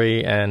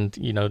story, and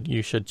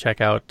you should check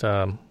out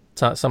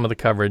some of the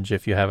coverage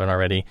if you haven't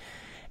already.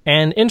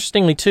 And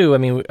interestingly too, I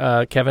mean,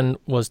 Kevin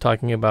was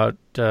talking about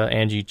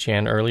Angie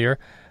Chan earlier.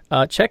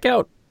 Check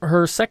out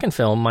her second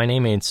film, My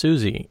Name Ain't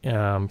Susie,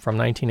 from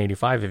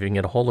 1985, if you can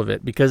get a hold of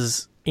it,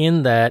 because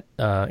in that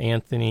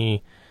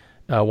Anthony,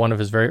 one of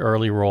his very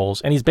early roles,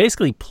 and he's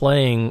basically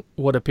playing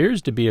what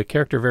appears to be a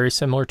character very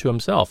similar to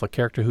himself, a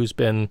character who's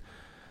been.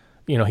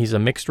 He's a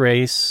mixed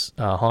race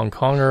Hong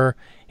Konger.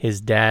 His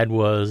dad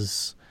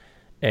was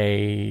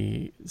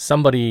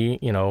some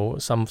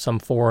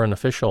foreign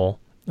official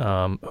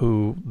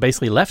who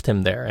basically left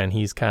him there, and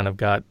he's kind of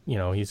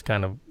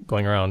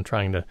going around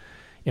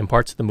in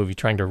parts of the movie,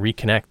 trying to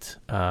reconnect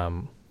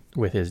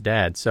with his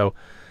dad. So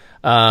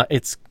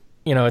it's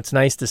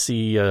nice to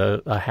see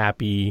a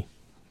happy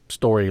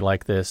story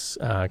like this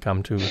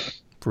come to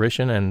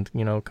fruition. And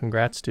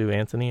congrats to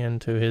Anthony and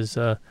to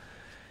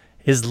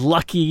his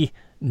lucky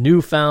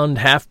newfound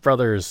half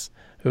brothers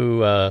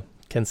who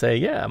can say,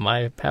 "Yeah,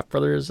 my half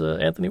brother is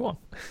Anthony Wong."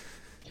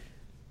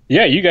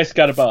 Yeah, you guys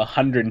got about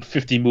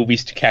 150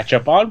 movies to catch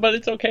up on, but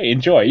it's okay.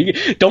 Enjoy.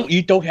 You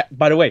don't.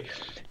 By the way,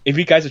 if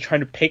you guys are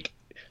trying to pick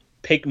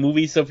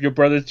movies of your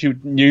brother to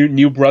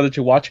new brother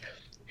to watch,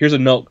 here's a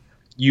note: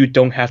 you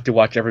don't have to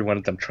watch every one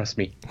of them. Trust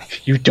me,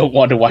 you don't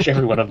want to watch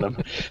every one of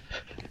them.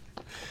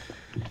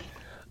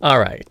 All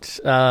right.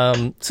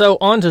 So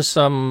on to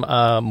some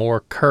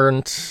more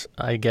current,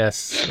 I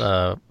guess,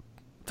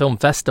 film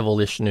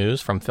festival-ish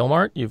news from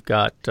Filmart. You've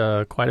got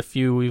quite a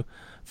few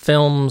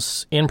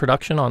films in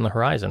production on the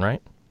horizon,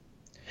 right?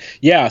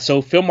 Yeah,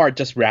 so Filmart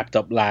just wrapped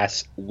up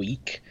last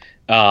week,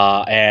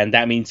 and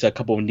that means a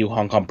couple of new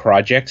Hong Kong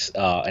projects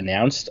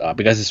announced,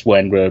 because it's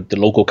when the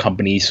local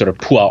companies sort of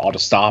pull out all the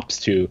stops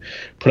to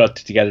put out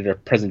together their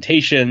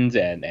presentations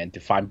and to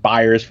find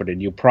buyers for the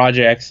new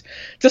projects.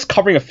 Just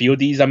covering a few of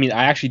these. I mean,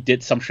 I actually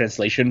did some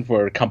translation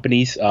for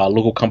companies,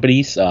 local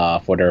companies,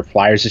 for their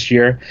flyers this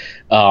year.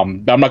 But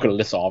I'm not going to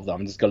list all of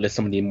them. I'm just going to list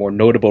some of the more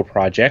notable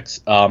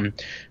projects.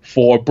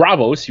 For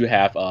Bravos, you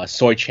have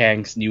Soy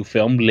Chang's new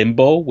film,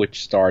 Limbo,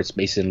 which stars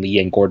Mason Lee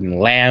and Gordon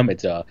Lam.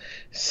 It's a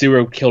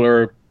serial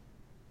killer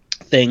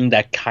thing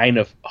that kind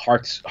of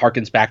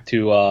harkens back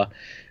to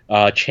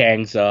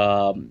Chang's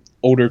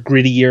older,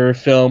 grittier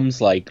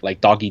films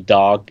like Dog Eat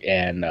Dog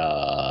and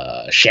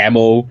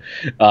Shamo.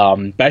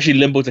 But actually,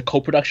 Limbo's a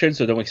co-production,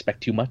 so don't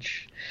expect too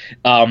much.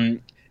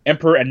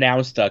 Emperor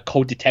announced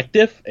Code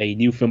Detective, a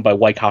new film by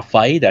Wai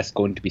Ka-fai that's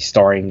going to be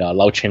starring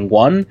Lau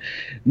Ching-wan.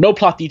 No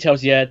plot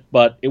details yet,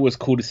 but it was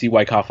cool to see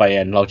Wai Ka-fai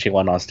and Lau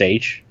Ching-wan on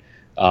stage.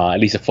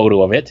 At least a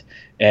photo of it.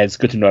 And it's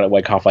good to know that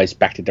Wai Ka-fai is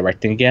back to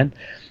directing again.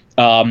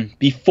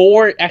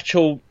 Before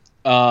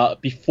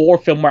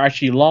Filmart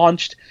actually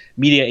launched,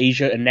 Media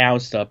Asia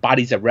announced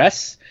Bodies at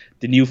Rest,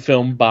 the new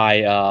film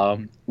by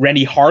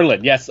Rennie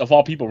Harlin. Yes, of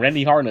all people,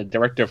 Rennie Harlin,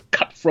 director of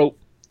Cutthroat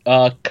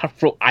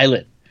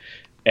Island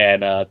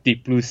and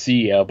Deep Blue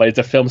Sea. But it's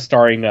a film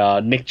starring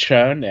Nick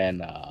Chun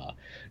and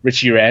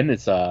Richie Ren.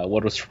 It's one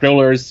of those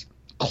thrillers,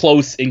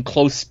 close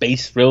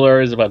space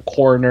thrillers about a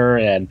coroner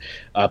and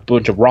a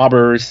bunch of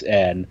robbers,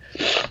 and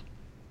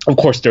of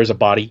course there's a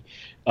body,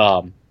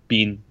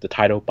 being the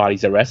title,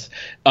 Bodies at Rest.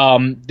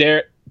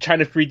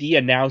 China 3D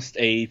announced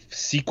a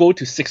sequel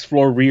to Sixth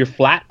Floor Rear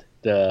Flat,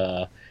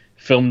 the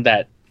film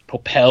that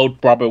propelled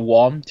Robert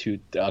Wong to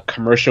a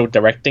commercial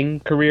directing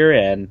career,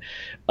 and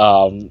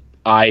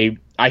I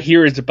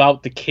hear it's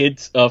about the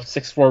kids of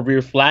Sixth Floor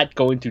Rear Flat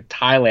going to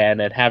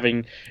Thailand and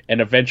having an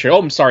adventure. Oh,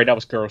 I'm sorry, that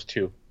was Girls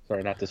 2.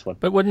 Sorry, not this one.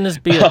 But wouldn't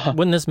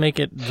this make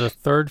it the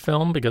third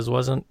film, because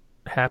wasn't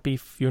Happy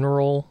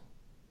Funeral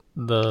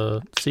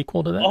the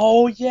sequel to that?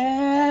 Oh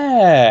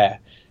yeah.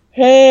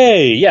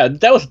 Hey, yeah,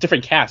 that was a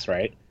different cast,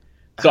 right?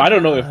 So I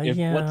don't know if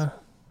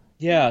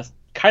yeah,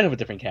 kind of a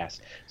different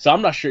cast. So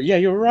I'm not sure. Yeah,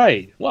 you're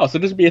right. Wow, so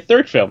this would be a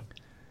third film.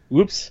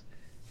 Whoops.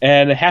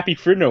 And Happy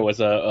Funeral was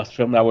a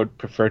film that I would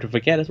prefer to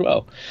forget as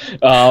well.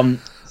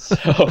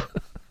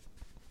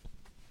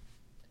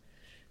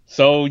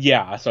 So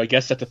I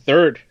guess that's the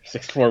third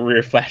Sixth Floor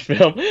Rear Flat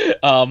film.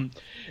 And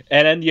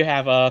then you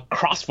have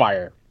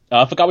Crossfire.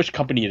 I forgot which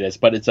company it is,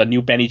 but it's a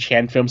new Benny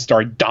Chan film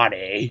starring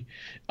Donnie.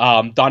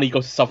 Donnie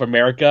goes to South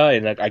America,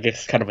 and I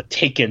guess kind of a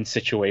Taken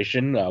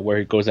situation where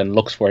he goes and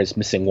looks for his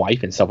missing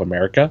wife in South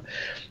America.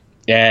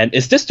 And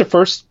is this the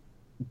first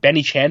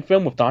Benny Chan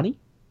film with Donnie?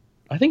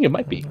 I think it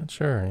might be. I'm not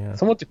sure, yeah.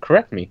 Someone to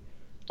correct me.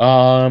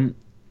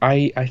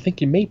 I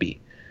think it may be.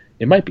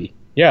 It might be.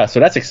 Yeah, so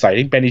that's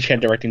exciting. Benny Chan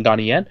directing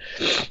Donnie Yen.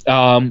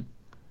 And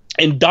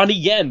Donnie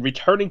Yen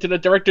returning to the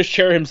director's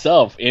chair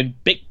himself in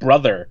Big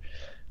Brother,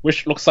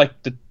 which looks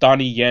like the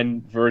Donnie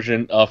Yen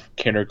version of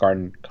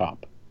Kindergarten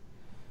Cop.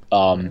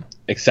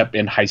 Except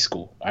in high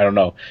school. I don't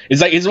know.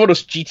 It's one of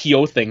those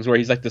GTO things where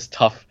he's like this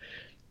tough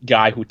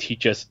guy who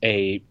teaches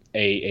a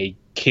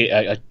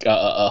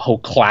whole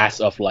class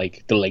of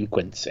like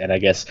delinquents, and I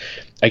guess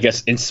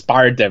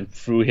inspired them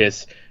through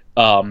his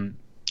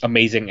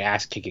amazing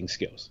ass kicking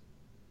skills.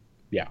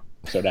 Yeah,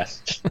 so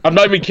that's I'm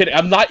not even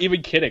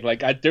kidding.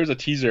 Like there's a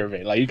teaser of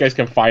it. Like you guys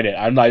can find it.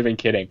 I'm not even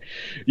kidding.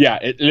 Yeah,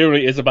 it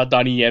literally is about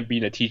Donnie Yen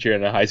being a teacher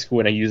in a high school,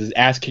 and he uses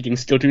ass kicking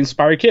skill to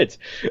inspire kids.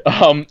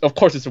 Of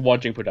course, it's a Wong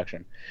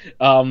production.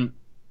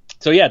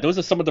 So yeah, those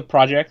are some of the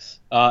projects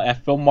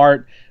at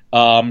Filmart.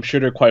 I'm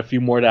sure there are quite a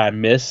few more that I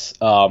miss.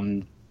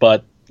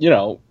 But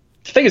the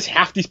thing is,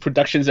 half these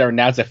productions that are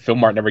announced at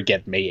Filmart never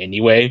get made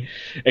anyway.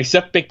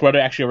 Except Big Brother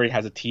actually already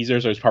has a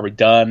teaser, so it's probably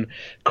done.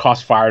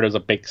 Crossfire was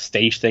a big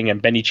stage thing,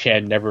 and Benny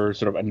Chan never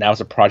sort of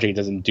announced a project he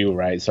doesn't do,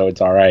 right? So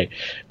it's all right.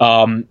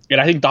 And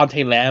I think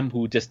Dante Lam,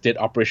 who just did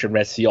Operation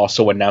Red Sea,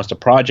 also announced a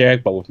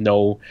project, but with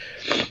no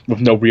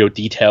real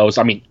details.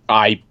 I mean,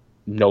 I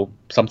know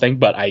something,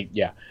 but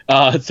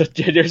so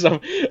there's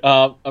some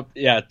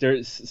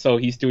so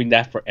he's doing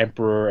that for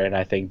Emperor, and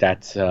I think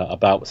that's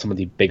about some of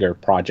the bigger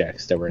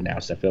projects that were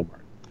announced at Filmart.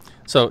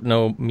 So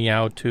no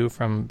Meow 2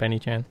 from Benny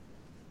Chan?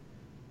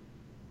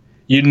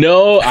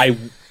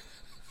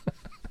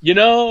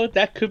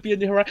 That could be a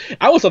new horizon.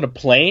 I was on a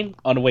plane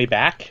on the way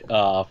back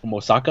from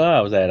Osaka.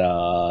 I was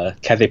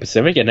at Cathay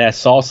Pacific, and then I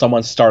saw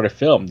someone start a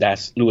film.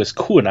 That's Louis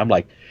Koo, and I'm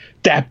like,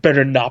 that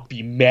better not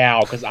be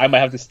Mao, because I might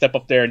have to step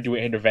up there and do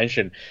an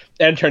intervention.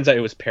 And it turns out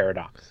it was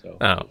Paradox. So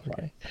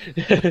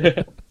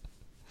okay.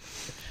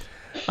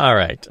 All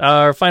right.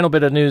 Our final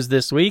bit of news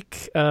this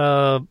week.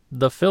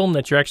 The film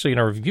that you're actually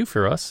going to review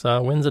for us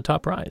wins a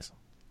top prize.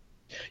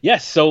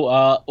 Yes, so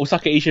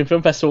Osaka Asian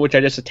Film Festival, which I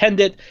just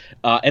attended,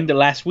 ended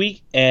last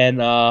week,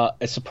 and a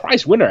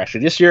surprise winner,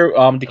 actually. This year,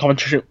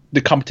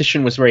 the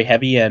competition was very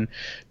heavy, and,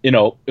 it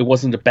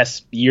wasn't the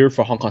best year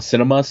for Hong Kong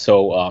cinema,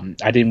 so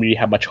I didn't really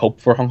have much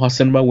hope for Hong Kong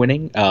cinema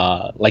winning,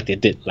 like they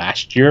did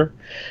last year.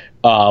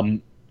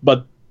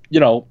 But,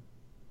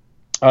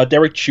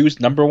 Derek Chu's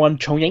number one,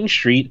 Chong Yang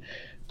Street,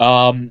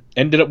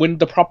 ended up winning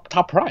the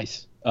top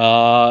prize.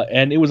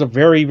 And it was a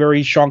very,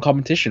 very strong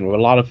competition with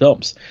a lot of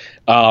films.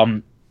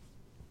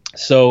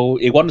 So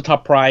it won the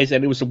top prize,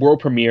 and it was a world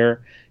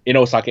premiere in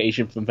Osaka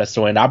Asian Film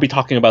Festival. And I'll be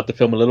talking about the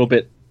film a little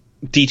bit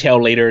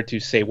detailed later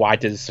to say why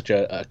this is such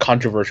a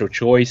controversial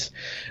choice.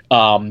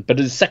 But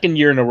it's the second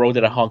year in a row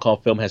that a Hong Kong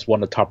film has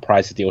won the top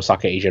prize at the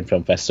Osaka Asian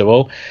Film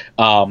Festival.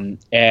 Hong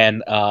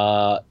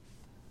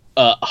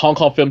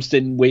Kong films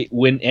didn't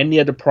win any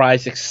other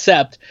prize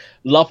except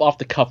Love Off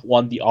the Cuff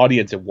won the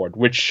Audience Award,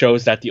 which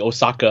shows that the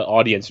Osaka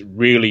audience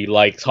really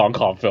likes Hong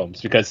Kong films,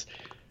 because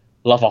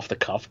Love Off the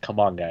Cuff, come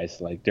on,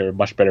 guys! Like, there are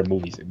much better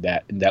movies in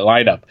that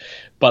lineup.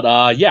 But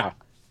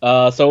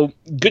so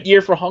good year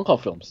for Hong Kong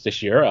films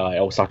this year.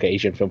 Osaka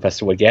Asian Film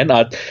Festival again.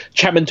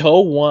 Chapman To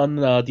won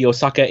the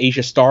Osaka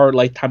Asia Star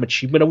Lifetime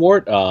Achievement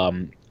Award,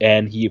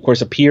 and he of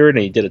course appeared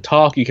and he did a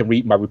talk. You can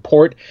read my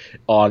report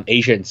on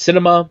Asian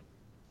cinema.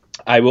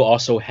 I will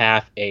also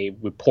have a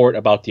report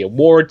about the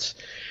awards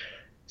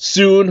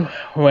soon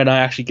when I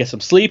actually get some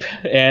sleep,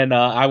 and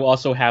I will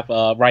also have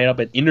write up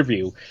an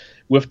interview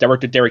with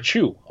director Derek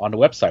Chu on the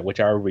website,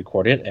 which I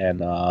recorded, and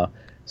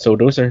so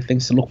those are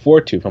things to look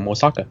forward to from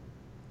Osaka.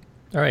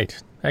 All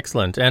right,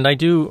 excellent. And I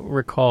do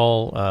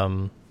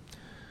recall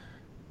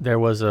there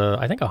was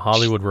I think a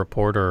Hollywood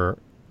Reporter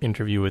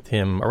interview with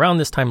him around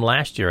this time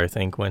last year, I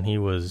think, when he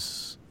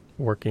was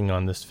working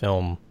on this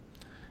film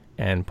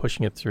and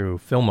pushing it through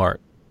Film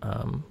Art,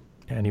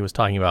 and he was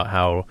talking about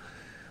how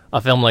a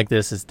film like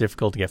this is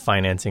difficult to get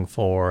financing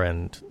for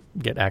and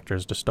get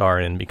actors to star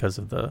in because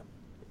of the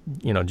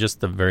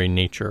just the very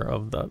nature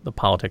of the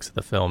politics of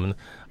the film. And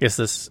I guess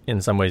this, in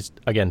some ways,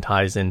 again,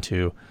 ties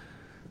into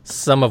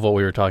some of what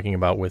we were talking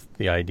about with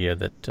the idea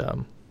that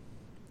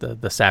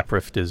the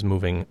SAPRIFT is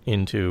moving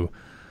into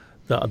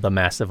the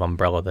massive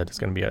umbrella that is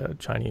going to be a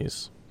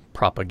Chinese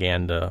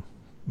propaganda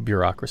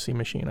bureaucracy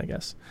machine, I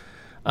guess.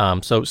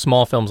 So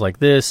small films like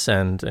this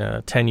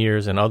and 10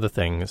 Years and other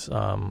things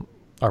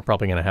are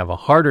probably going to have a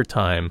harder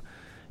time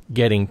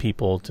getting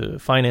people to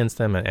finance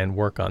them and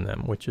work on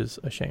them, which is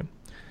a shame.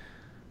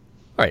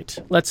 All right,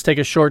 let's take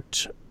a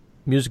short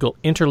musical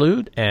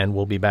interlude, and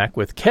we'll be back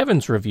with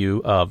Kevin's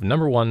review of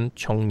number one,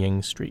 Chong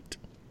Yang Street.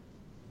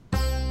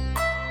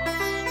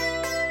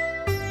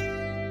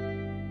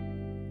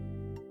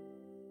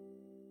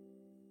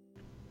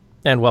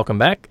 And welcome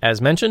back. As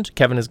mentioned,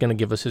 Kevin is going to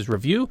give us his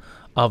review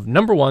of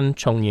number one,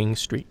 Chong Yang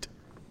Street.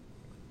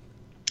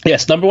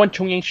 Yes, number one,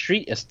 Chong Yang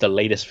Street is the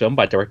latest film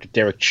by director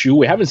Derek Chu.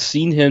 We haven't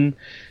seen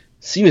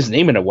his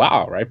name in a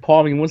while, right, Paul?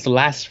 I mean, when's the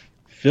last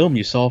film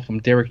you saw from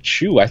Derek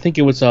Chu? I think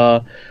it was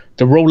The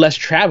Road Less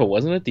Traveled,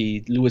 wasn't it?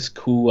 The Louis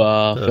Koo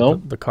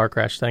film? The car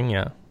crash thing,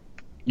 yeah.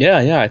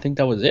 Yeah, I think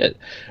that was it.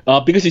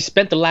 Because he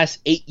spent the last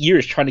 8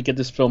 years trying to get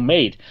this film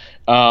made.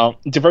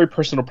 It's a very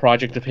personal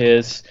project of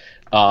his.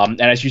 And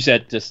as you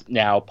said just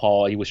now,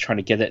 Paul, he was trying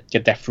to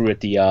get that through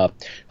at the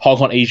Hong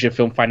Kong Asia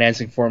Film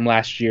Financing Forum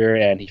last year,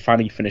 and he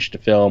finally finished the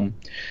film.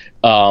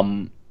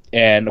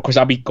 And of course,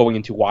 I'll be going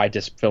into why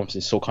this film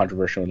is so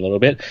controversial in a little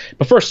bit.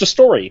 But first, the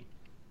story.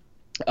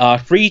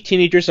 Three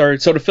teenagers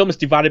so the film is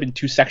divided in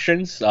two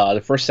sections.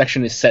 The first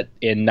section is set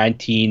in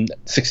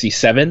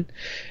 1967,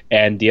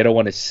 and the other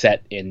one is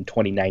set in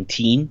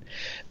 2019.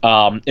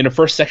 In the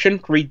first section,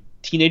 three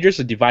teenagers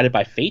are divided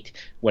by fate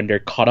when they're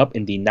caught up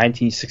in the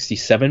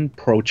 1967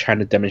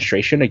 pro-China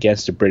demonstration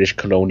against the British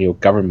colonial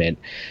government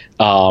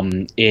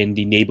in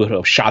the neighborhood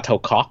of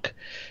Shuttlecock.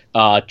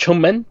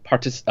 Chunman,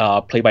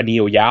 played by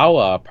Neo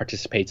Yao,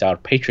 participates out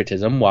of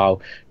patriotism,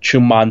 while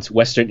Chunman's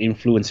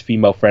Western-influenced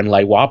female friend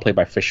Lai Hua, played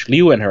by Fish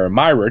Liu, and her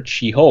admirer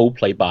Chi Ho,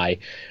 played by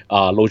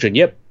Lo Jun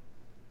Yip,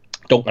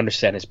 don't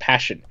understand his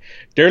passion.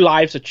 Their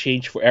lives are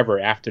changed forever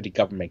after the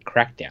government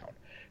crackdown.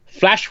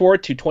 Flash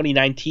forward to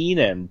 2019,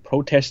 and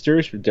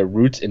protesters with their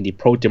roots in the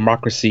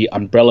pro-democracy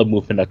umbrella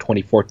movement of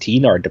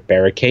 2014 are at the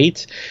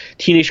barricades.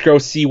 Teenage girl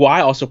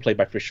CY, also played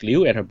by Fish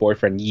Liu, and her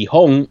boyfriend Yi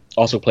Hong,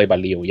 also played by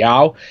Liu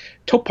Yao,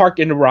 took part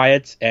in the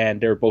riots, and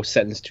they were both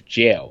sentenced to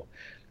jail.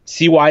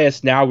 CY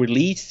is now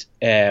released,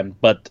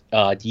 but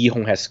Yi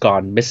Hong has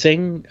gone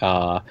missing,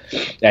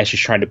 and she's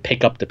trying to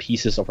pick up the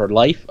pieces of her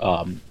life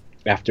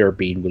after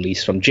being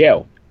released from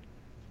jail.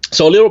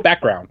 So a little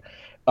background.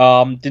 The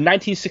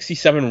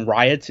 1967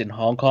 riots in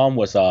Hong Kong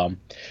was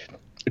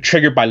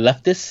triggered by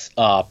leftists,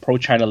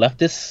 pro-China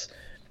leftists,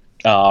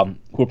 who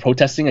were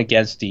protesting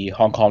against the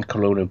Hong Kong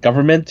colonial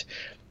government.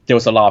 There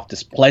was a lot of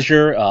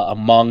displeasure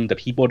among the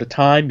people at the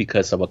time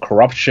because of a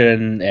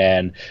corruption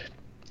and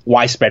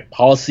widespread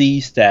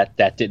policies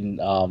that didn't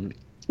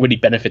really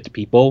benefit the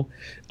people.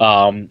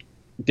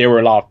 There were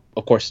a lot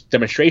of course,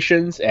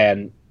 demonstrations,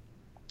 and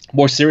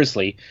more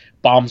seriously,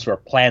 bombs were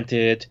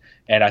planted,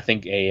 and I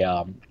think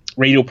a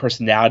radio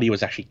personality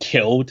was actually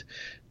killed.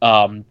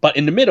 But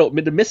in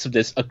the midst of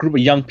this, a group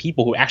of young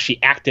people who actually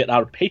acted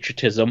out of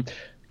patriotism,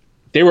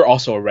 they were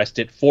also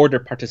arrested for their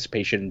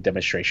participation in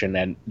demonstration,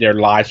 and their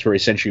lives were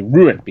essentially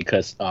ruined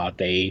because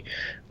they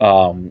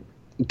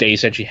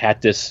essentially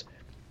had this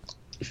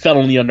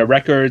felony on their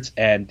records,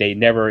 and they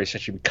never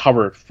essentially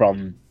recovered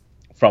from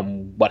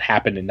what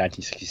happened in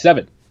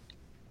 1967.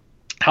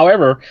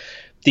 However,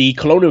 the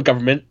colonial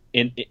government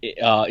in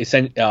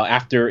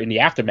the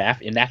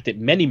aftermath enacted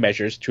many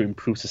measures to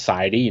improve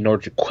society in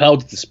order to quell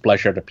the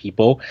displeasure of the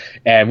people,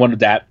 and one of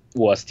that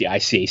was the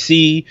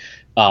ICAC,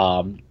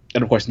 and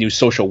of course new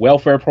social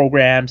welfare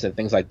programs and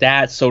things like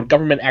that. So the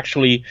government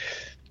actually,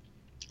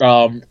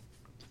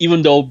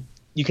 even though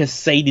you can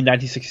say the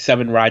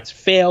 1967 riots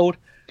failed,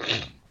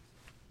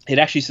 it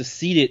actually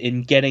succeeded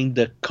in getting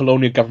the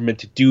colonial government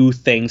to do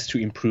things to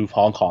improve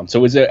Hong Kong.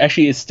 So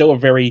it's still a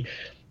very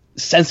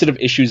sensitive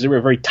issue, it's a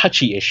very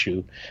touchy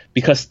issue,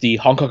 because the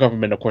Hong Kong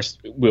government, of course,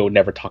 will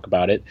never talk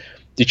about it.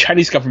 The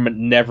Chinese government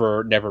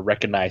never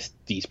recognized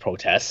these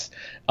protests,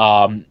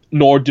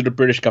 nor do the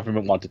British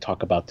government want to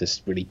talk about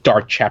this really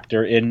dark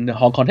chapter in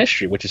Hong Kong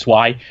history, which is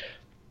why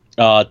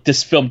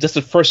this film, just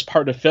the first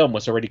part of the film,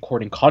 was already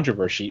courting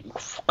controversy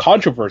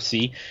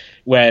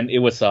when it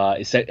was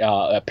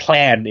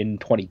planned in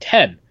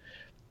 2010.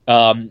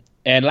 And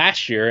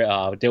last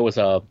year, there was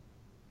a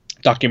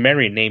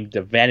documentary named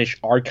The Vanished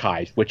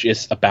Archive, which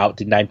is about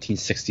the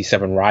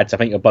 1967 riots, I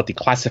think about the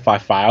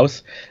classified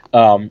files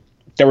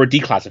that were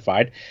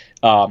declassified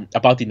about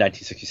the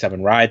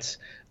 1967 riots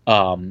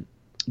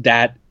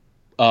that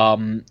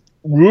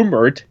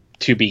rumored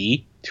to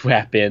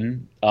have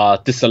been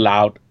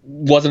disallowed,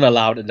 wasn't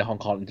allowed in the Hong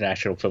Kong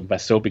International Film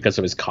Festival because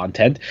of its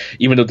content,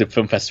 even though the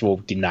film festival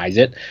denies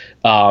it,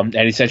 and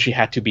essentially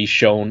had to be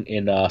shown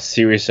in a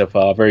series of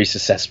very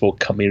successful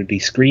community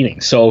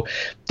screenings. So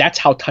that's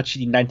how touchy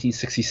the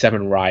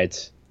 1967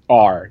 riots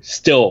are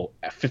still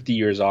 50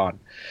 years on.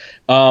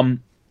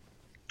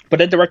 But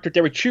then director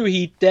Derek Chiu,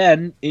 he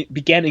then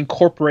began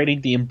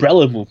incorporating the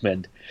umbrella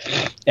movement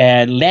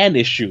and land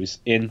issues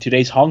in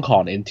today's Hong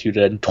Kong into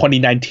the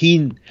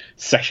 2019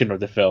 section of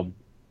the film.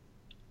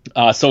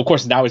 So of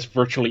course now it's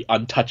virtually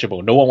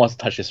untouchable. No one wants to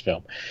touch this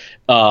film,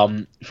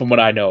 from what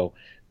I know.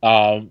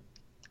 From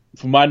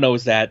what I know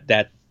is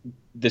that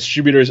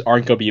distributors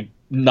aren't going to be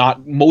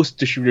most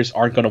distributors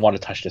aren't going to want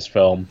to touch this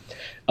film.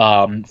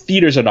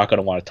 Theaters are not going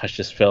to want to touch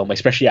this film,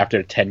 especially after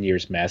the 10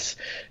 years mess,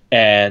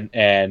 and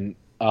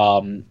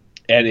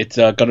it's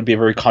going to be a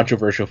very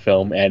controversial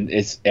film, and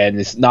it's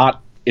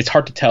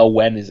hard to tell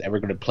when it's ever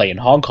going to play in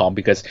Hong Kong,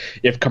 because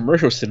if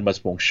commercial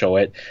cinemas won't show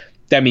it,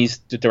 that means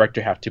the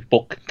director have to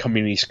book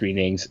community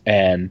screenings,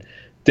 and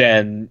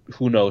then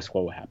who knows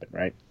what will happen,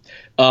 right?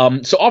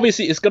 So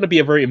obviously it's going to be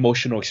a very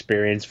emotional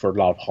experience for a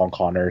lot of Hong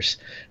Kongers.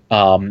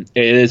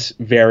 It is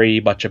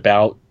very much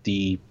about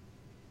the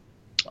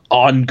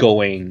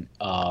ongoing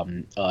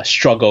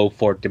struggle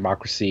for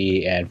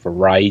democracy and for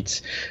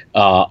rights.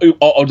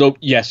 Although,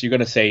 yes, you're going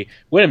to say,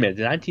 wait a minute,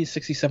 the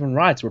 1967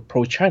 riots were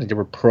pro-China, they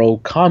were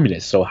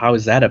pro-communist, so how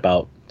is that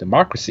about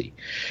democracy?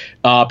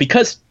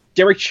 Because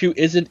Derek Chiu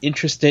isn't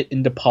interested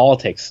in the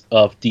politics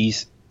of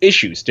these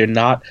issues.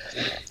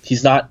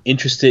 He's not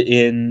interested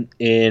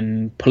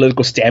in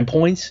political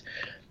standpoints,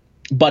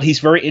 but he's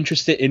very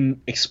interested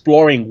in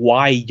exploring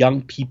why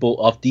young people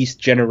of these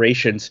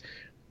generations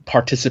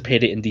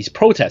participated in these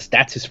protests.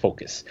 That's his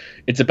focus.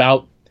 It's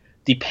about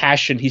the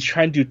passion. He's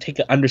trying to take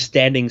an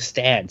understanding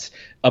stance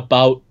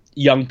about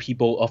young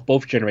people of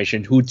both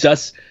generations who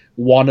just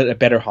wanted a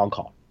better Hong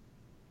Kong.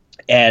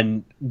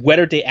 And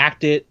whether they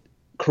acted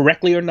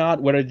correctly or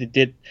not, whether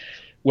their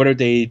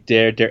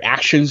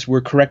actions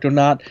were correct or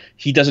not,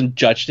 he doesn't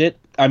judge it.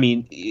 I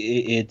mean,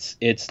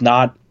 it's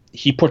not,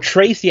 he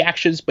portrays the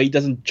actions, but he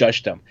doesn't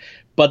judge them.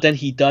 But then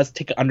he does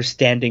take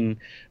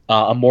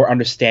a more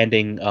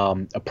understanding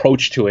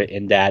approach to it,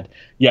 in that,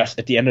 yes,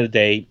 at the end of the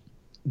day,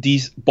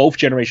 both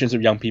generations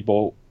of young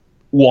people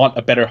want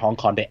a better Hong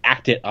Kong. They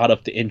acted out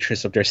of the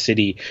interests of their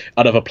city,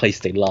 out of a place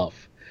they love.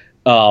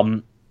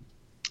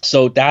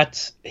 So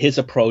that's his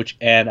approach,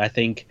 and I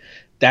think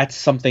that's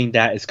something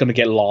that is going to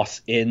get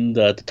lost in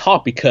the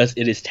talk, because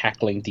it is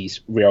tackling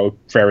these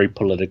very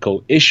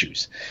political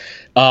issues.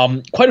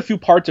 Quite a few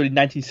parts of the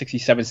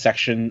 1967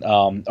 section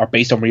are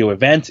based on real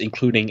events,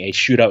 including a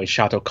shootout in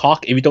Chateau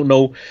Coq. If you don't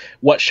know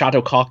what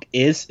Chateau Coq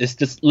is, it's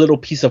this little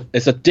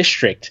it's a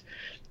district.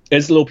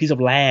 It's a little piece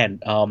of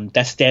land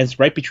that stands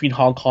right between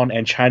Hong Kong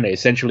and China.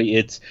 Essentially,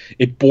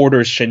 it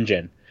borders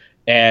Shenzhen,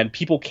 and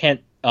people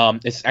can't.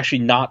 It's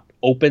actually not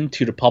open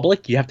to the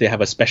public. You have to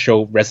have a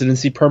special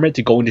residency permit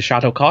to go into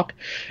Chateau Coq.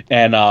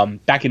 And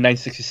back in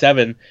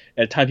 1967,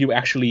 at the time, people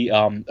actually, a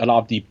lot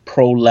of the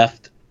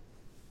pro-left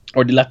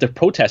or the leftist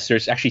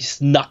protesters actually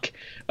snuck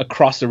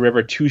across the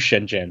river to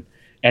Shenzhen,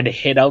 and they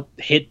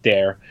hid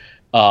there.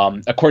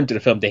 According to the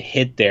film, they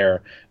hid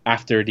there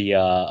after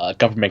the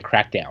government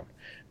crackdown.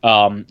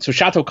 So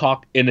Chateau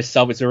Coq in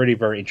itself is already a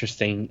very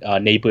interesting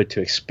neighborhood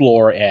to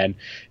explore, and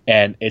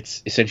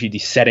it's essentially the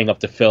setting of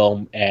the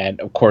film, and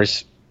of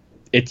course,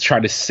 it's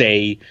trying to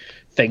say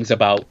things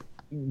about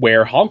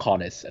where Hong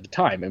Kong is at the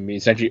time. I mean,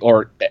 essentially,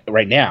 or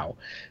right now.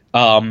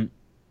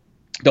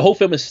 The whole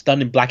film is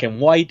done in black and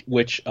white,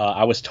 which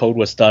I was told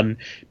was done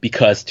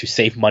because to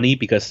save money,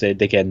 because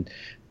they can,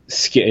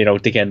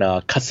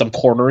 cut some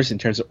corners in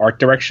terms of art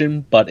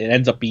direction, but it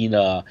ends up being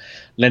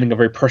lending a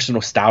very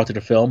personal style to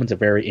the film. It's a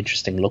very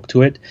interesting look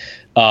to it.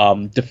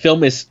 The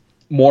film is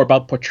more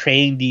about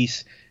portraying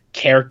these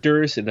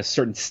characters in a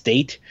certain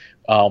state,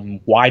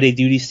 why they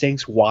do these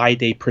things, why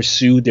they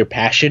pursue their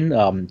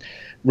passion,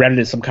 rather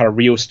than some kind of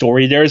real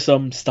story. There's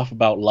some stuff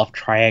about love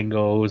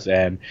triangles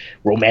and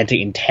romantic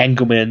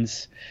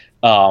entanglements,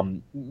 but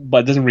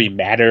it doesn't really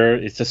matter.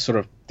 It's just sort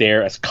of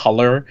there as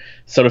color.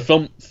 So the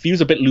film feels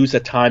a bit loose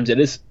at times. It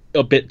is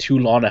a bit too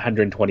long,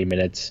 120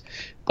 minutes.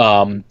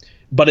 But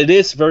it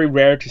is very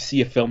rare to see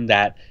a film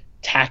that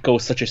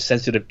tackles such a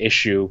sensitive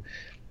issue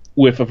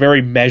with a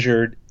very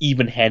measured,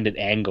 even-handed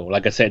angle.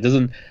 Like I said,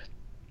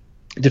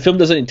 the film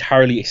doesn't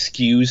entirely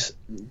excuse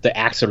the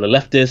acts of the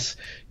leftists.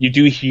 You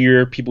do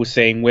hear people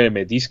saying, wait a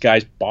minute, these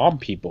guys bomb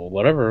people,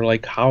 whatever.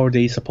 Like, how are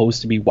they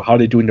supposed to be? How are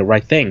they doing the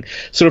right thing?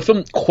 So the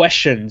film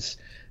questions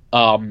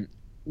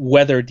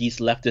whether these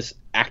leftist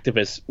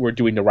activists were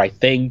doing the right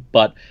thing.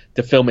 But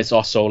the film is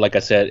also, like I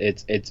said,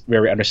 it's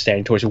very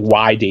understanding towards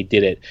why they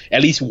did it.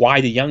 At least why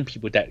the young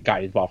people that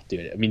got involved did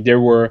it. I mean, there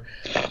were,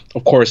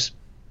 of course,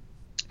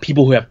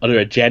 people who have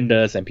other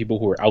agendas and people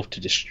who are out to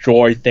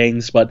destroy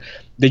things, but a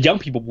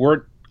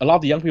lot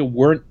of the young people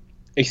weren't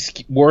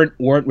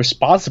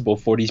responsible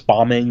for these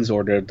bombings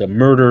or the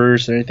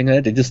murders or anything like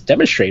that. They just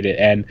demonstrated,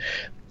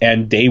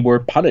 and they were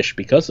punished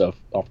because of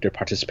their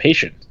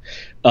participation.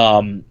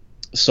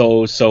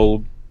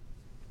 So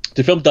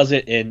the film does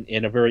it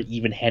in a very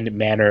even-handed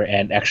manner,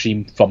 and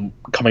actually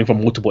coming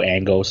from multiple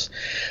angles.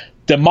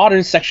 The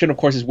modern section, of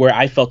course, is where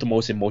I felt the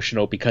most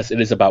emotional, because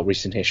it is about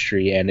recent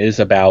history, and it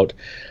is about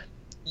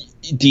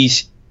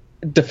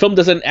the film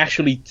doesn't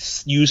actually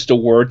use the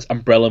words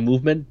umbrella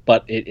movement,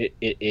 but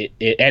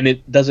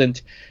it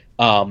doesn't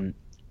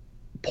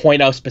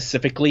point out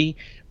specifically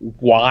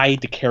why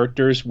the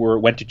characters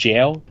went to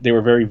jail. They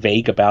were very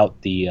vague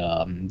about the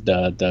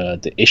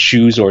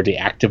issues or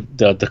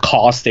the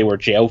cause they were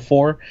jailed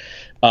for.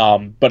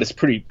 But it's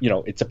pretty,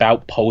 it's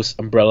about post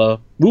umbrella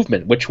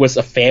movement, which was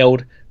a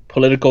failed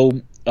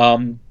political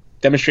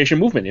demonstration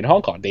movement in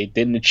Hong Kong. They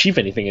didn't achieve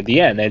anything at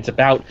the end, and it's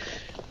about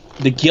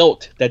the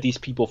guilt that these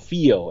people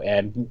feel,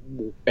 and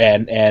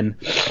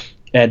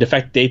the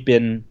fact they've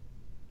been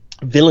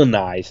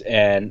villainized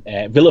and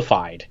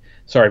vilified,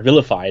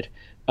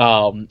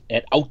 and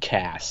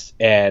outcast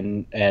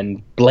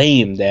and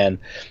blamed, and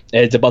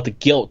it's about the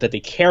guilt that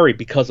they carry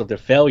because of their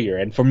failure.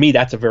 And for me,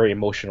 that's a very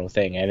emotional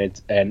thing, and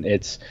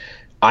it's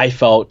I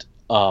felt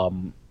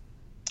very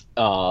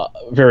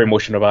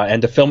emotional about it.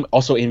 And the film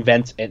also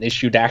invents an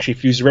issue that actually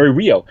feels very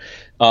real.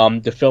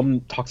 The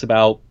film talks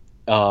about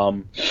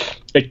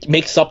it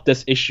makes up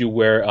this issue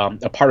where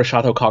a part of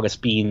Chateau Coq is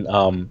being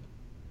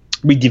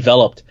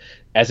redeveloped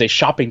as a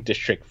shopping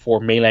district for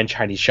mainland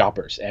Chinese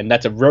shoppers, and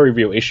that's a very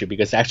real issue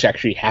because it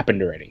actually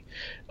happened already.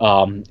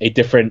 A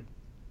different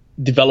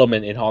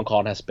development in Hong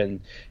Kong has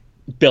been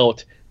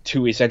built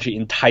to essentially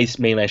entice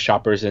mainland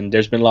shoppers, and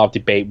there's been a lot of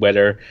debate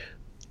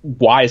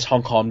why is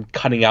Hong Kong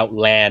cutting out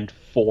land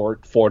for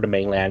the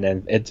mainland,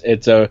 and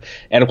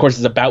and of course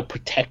it's about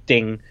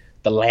protecting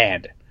the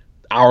land.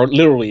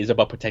 Literally is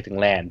about protecting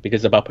land,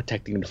 because it's about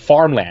protecting the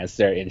farmlands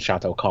there in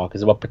Chateau Coq.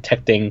 It's about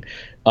protecting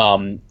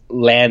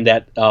land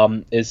that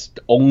is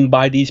owned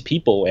by these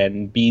people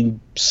and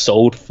being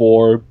sold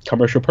for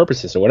commercial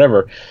purposes or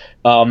whatever.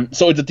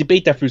 So it's a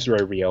debate that feels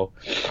very real.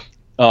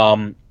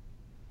 And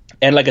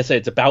like I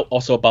said, it's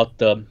also about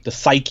the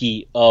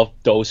psyche of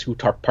those who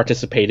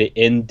participated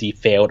in the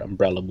failed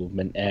umbrella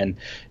movement, and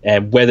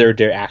whether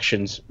their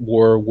actions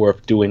were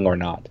worth doing or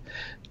not.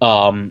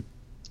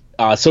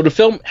 So the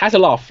film has a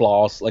lot of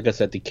flaws. Like I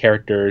said, the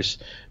characters,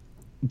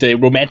 the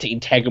romantic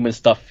entanglement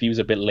stuff feels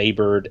a bit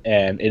labored,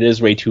 and it is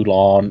way too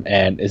long,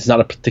 and it's not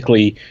a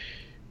particularly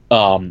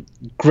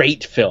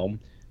great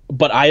film.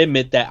 But I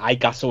admit that I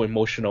got so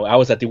emotional. I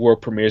was at the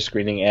world premiere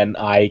screening, and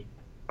I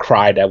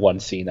cried at one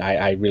scene.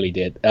 I really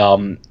did.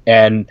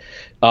 When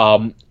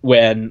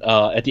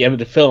at the end of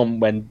the film,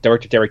 when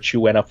director Derek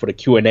Chu went up for the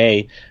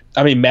Q&A,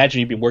 I mean,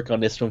 imagine you've been working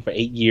on this film for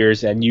 8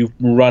 years, and you've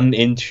run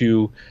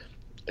into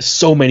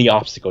so many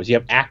obstacles. You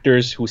have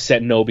actors who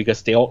said no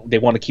because they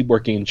want to keep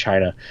working in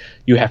China.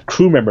 You have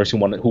crew members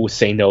who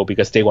say no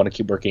because they want to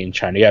keep working in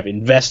China. You have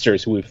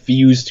investors who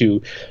refuse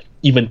to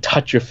even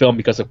touch your film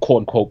because of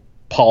quote unquote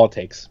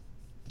politics.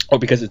 or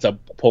because it's a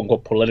quote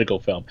unquote political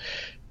film.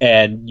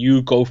 And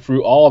you go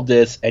through all of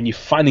this, and you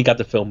finally got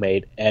the film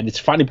made, and it's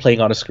finally playing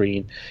on the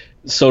screen.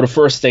 So the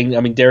first thing,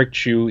 I mean, Derek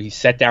Chu, he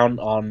sat down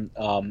on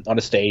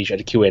the stage at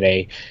the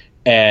Q&A,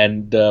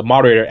 and the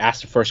moderator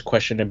asked the first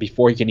question, and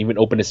before he can even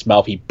open his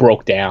mouth, he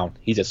broke down.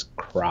 He just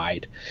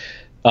cried.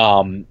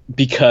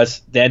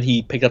 Because then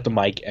he picked up the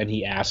mic and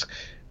he asked,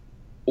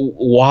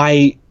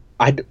 why,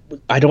 I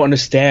don't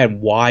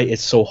understand why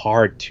it's so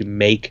hard to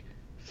make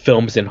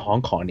films in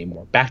Hong Kong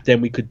anymore. Back then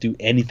we could do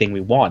anything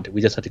we want.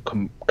 We just had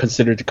to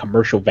consider the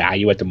commercial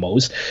value at the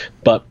most,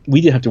 but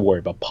we didn't have to worry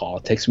about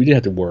politics. We didn't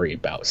have to worry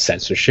about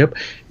censorship.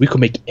 We could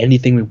make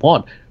anything we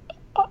want.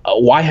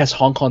 Why has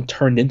Hong Kong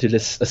turned into a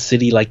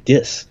city like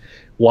this?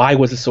 Why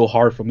was it so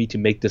hard for me to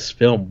make this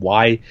film?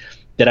 Why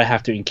did I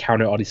have to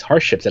encounter all these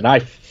hardships? And I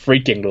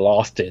freaking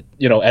lost it.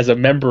 You know, as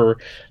an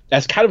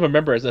aspiring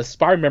member of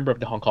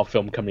the Hong Kong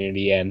film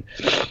community, and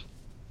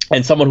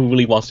someone who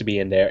really wants to be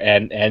in there,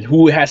 and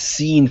who has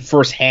seen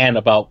firsthand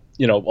about,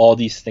 you know, all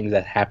these things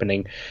that's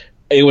happening.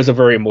 It was a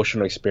very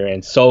emotional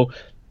experience. So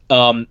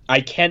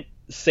I can't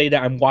say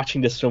that I'm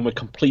watching this film with a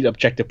complete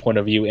objective point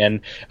of view,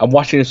 and I'm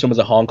watching this film as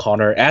a Hong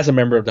Konger, as a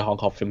member of the Hong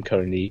Kong film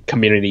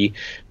community,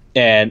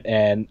 and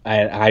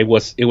it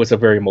was a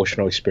very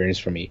emotional experience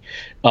for me.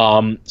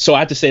 So I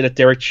have to say that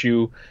Derek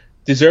Chu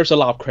deserves a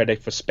lot of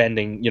credit for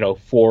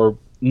for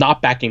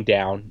not backing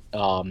down,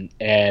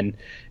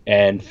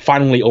 and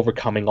finally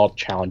overcoming all the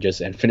challenges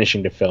and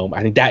finishing the film.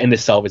 I think that in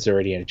itself is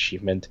already an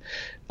achievement.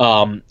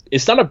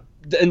 It's not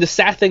and the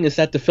sad thing is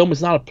that the film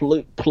is not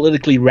a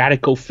politically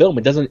radical film.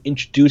 It doesn't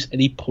introduce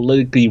any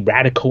politically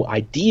radical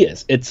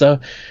ideas. It's a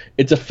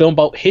film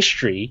about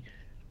history,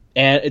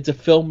 and it's a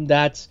film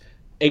that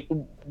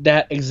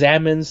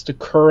examines the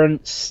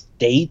current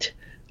state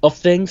of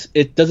things.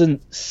 It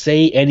doesn't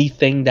say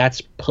anything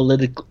that's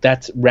political,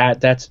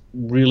 that's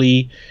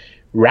really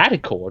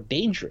radical or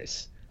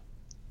dangerous.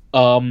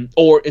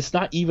 Or it's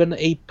not even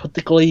a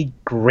particularly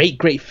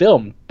great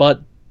film.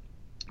 But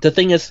the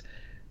thing is,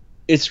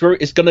 it's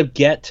gonna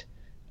get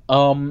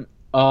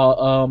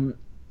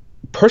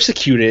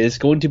persecuted. It's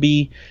going to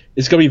be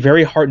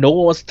very hard. No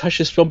one wants to touch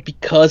this film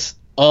because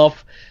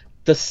of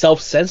the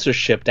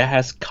self-censorship that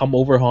has come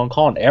over Hong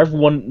Kong.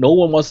 No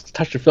one wants to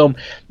touch the film,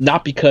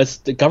 not because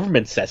the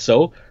government says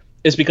so.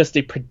 It's because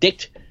they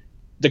predict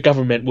the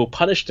government will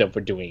punish them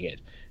for doing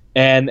it,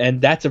 and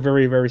that's a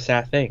very, very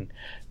sad thing.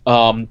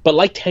 But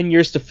like 10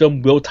 years, the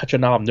film will touch a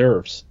lot of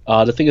nerves.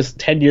 The thing is,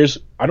 10 years,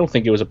 I don't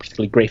think it was a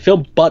particularly great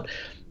film, but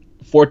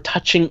for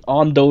touching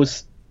on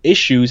those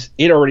issues,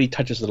 it already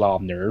touches a lot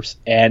of nerves,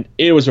 and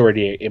it was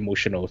already an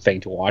emotional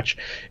thing to watch.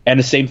 And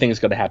the same thing is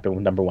going to happen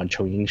with Number One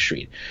Chong Ying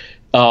Street.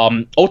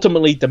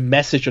 Ultimately, the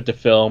message of the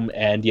film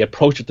and the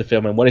approach of the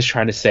film and what it's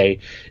trying to say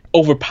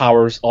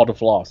overpowers all the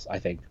flaws, I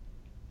think.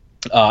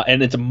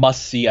 And it's a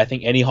must-see. I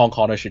think any Hong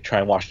Konger should try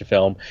and watch the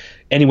film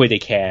any way they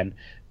can.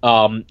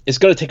 It's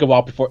going to take a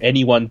while before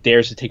anyone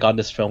dares to take on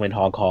this film in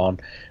Hong Kong,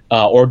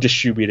 or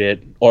distribute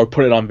it or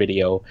put it on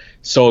video.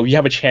 So if you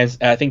have a chance,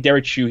 I think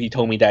Derek Chu, he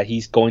told me that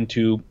he's going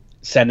to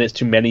send it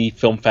to many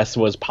film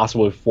festivals as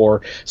possible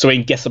before, so he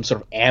can get some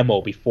sort of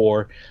ammo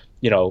before,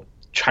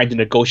 trying to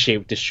negotiate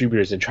with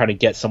distributors and trying to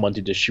get someone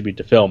to distribute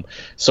the film.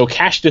 So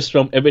cash this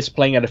film if it's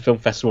playing at a film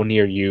festival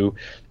near you.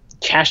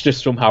 Cash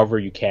this film however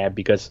you can,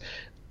 because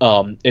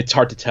it's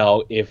hard to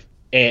tell if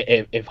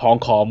Hong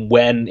Kong,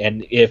 when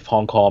and if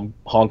Hong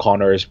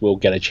Kongers will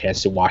get a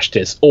chance to watch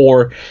this,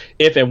 or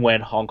if and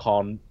when Hong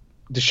Kong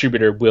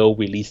distributor will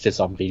release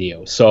this on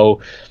video.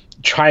 So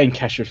try and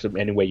catch this film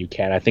any way you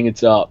can. I think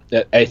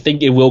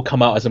it will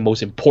come out as the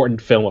most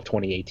important film of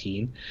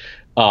 2018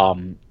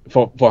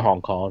 for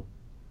Hong Kong.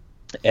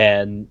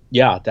 And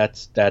yeah,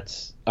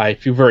 that's I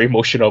feel very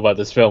emotional about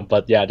this film,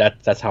 but yeah,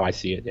 that's how I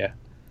see it. Yeah,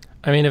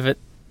 I mean, if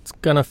it's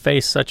gonna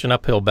face such an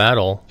uphill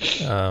battle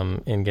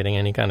in getting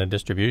any kind of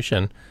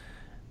distribution,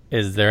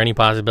 is there any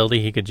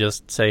possibility he could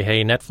just say,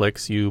 "Hey,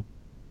 Netflix, you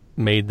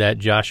made that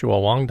Joshua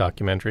Wong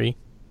documentary.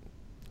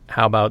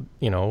 How about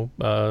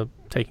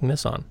taking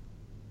this on?"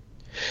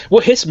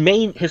 Well, his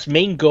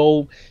main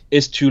goal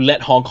is to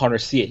let Hong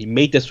Kongers see it. He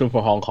made this film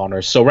for Hong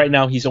Kongers, so right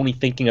now he's only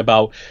thinking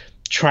about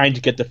trying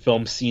to get the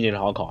film seen in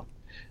Hong Kong.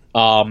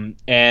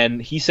 And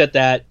he said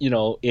that,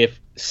 if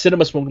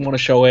cinemas won't want to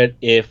show it,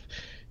 if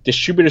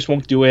distributors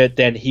won't do it,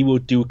 then he will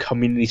do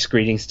community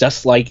screenings,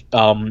 just like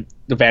the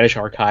Vanished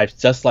Archives,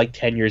 just like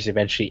 10 Years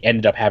eventually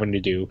ended up having to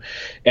do.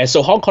 And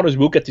so Hong Kongers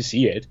will get to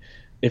see it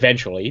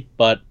eventually,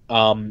 but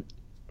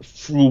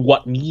through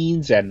what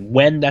means and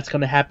when that's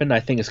going to happen,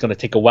 I think it's going to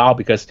take a while,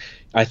 because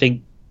I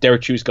think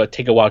Derek Chu is going to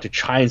take a while to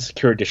try and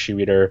secure a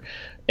distributor,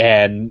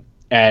 and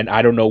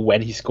I don't know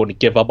when he's going to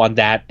give up on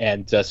that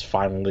and just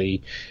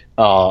finally,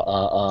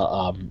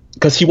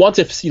 because he wants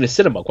to see the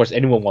cinema. Of course,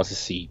 anyone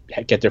wants to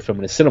get their film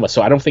in the cinema.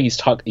 So I don't think he's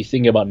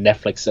thinking about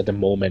Netflix at the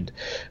moment.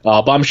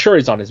 But I'm sure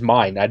it's on his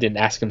mind. I didn't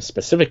ask him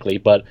specifically,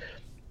 but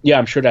yeah,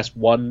 I'm sure that's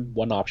one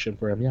option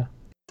for him. Yeah.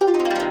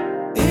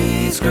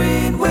 East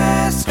Screen,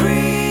 West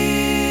Screen.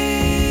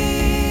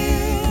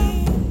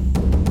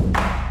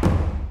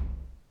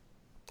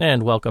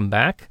 And welcome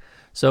back.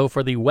 So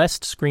for the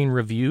West Screen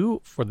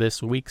review for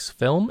this week's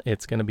film,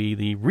 it's going to be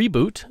the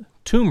reboot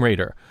Tomb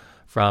Raider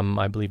from,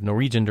 I believe,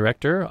 Norwegian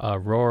director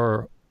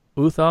Roar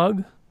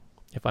Uthag,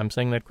 if I'm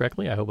saying that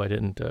correctly. I hope I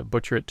didn't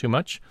butcher it too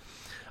much.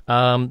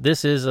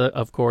 This is,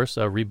 of course,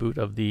 a reboot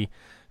of the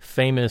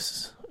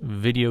famous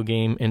video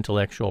game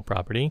intellectual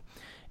property,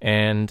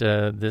 and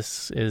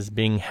this is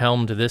being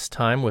helmed this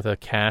time with a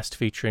cast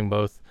featuring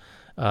both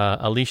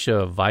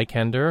Alicia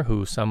Vikander,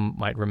 who some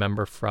might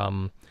remember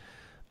from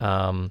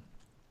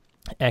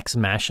Ex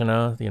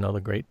Machina,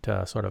 the great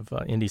sort of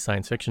indie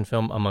science fiction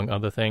film, among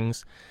other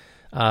things.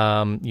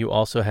 You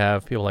also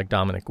have people like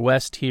Dominic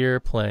West here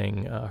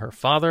playing her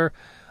father.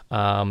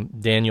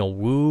 Daniel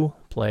Wu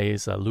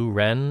plays Lu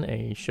Ren,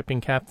 a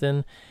shipping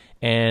captain.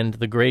 And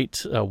the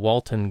great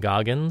Walton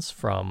Goggins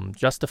from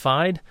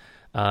Justified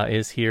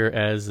is here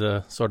as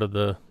sort of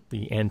the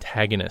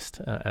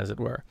antagonist, as it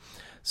were.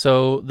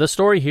 So the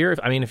story here,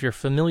 if you're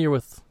familiar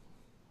with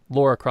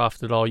Lara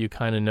Croft at all, you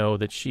kind of know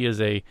that she is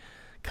a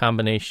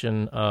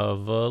combination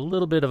of a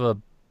little bit of a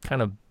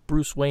kind of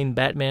Bruce Wayne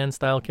Batman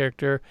style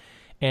character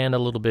and a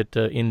little bit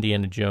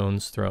Indiana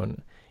Jones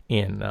thrown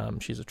in.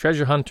 She's a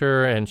treasure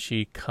hunter, and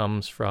she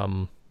comes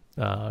from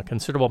a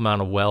considerable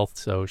amount of wealth,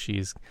 so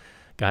she's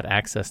got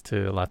access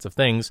to lots of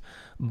things.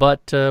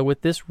 But with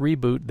this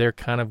reboot, they're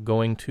kind of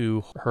going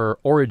to her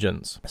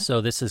origins.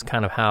 So this is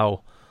kind of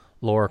how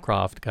Lara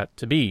Croft got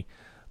to be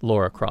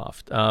Lara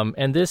Croft.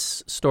 And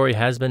this story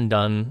has been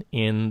done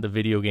in the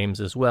video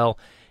games as well.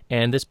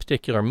 And this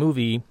particular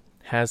movie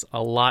has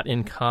a lot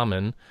in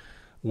common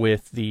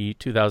with the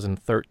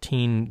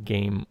 2013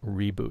 game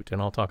reboot.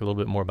 And I'll talk a little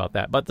bit more about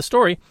that. But the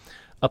story,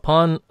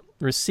 upon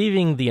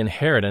receiving the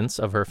inheritance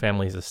of her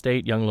family's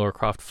estate, young Lara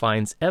Croft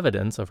finds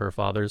evidence of her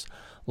father's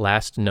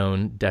last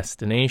known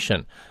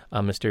destination,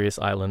 a mysterious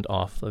island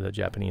off the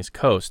Japanese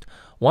coast.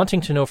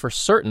 Wanting to know for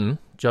certain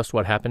just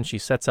what happened, she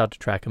sets out to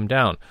track him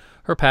down.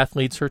 Her path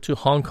leads her to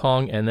Hong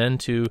Kong and then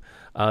to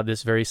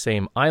this very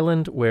same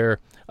island where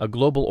a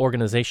global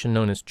organization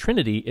known as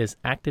Trinity is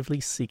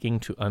actively seeking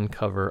to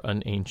uncover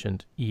an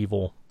ancient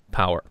evil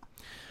power.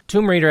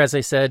 Tomb Raider, as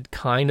I said,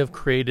 kind of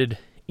created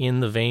in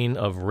the vein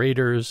of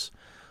Raiders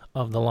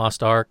of the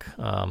Lost Ark,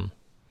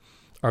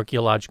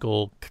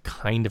 archaeological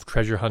kind of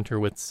treasure hunter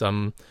with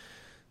some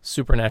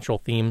supernatural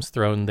themes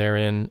thrown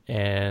therein.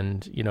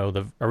 And,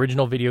 the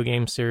original video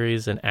game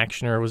series and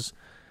actioner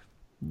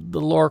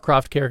the Lara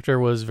Croft character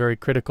was very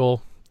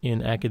critical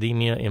in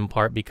academia, in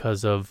part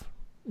because of,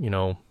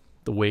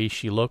 the way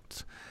she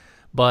looked.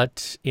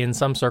 But in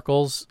some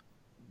circles,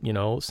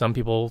 some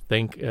people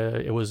think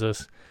it was a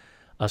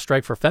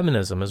strike for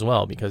feminism as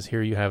well, because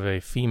here you have a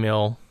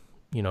female,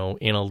 in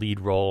a lead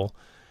role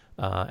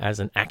as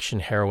an action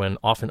heroine,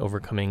 often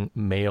overcoming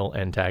male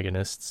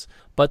antagonists.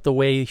 But the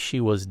way she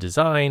was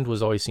designed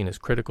was always seen as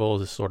critical,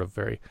 as a sort of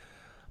very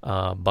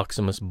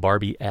buxomous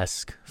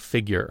Barbie-esque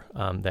figure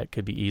that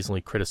could be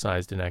easily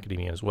criticized in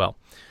academia as well.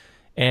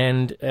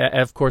 And,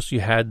 of course,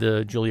 you had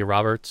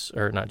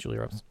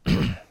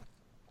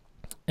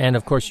and,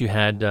 of course, you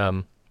had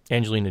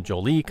Angelina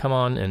Jolie come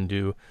on and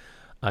do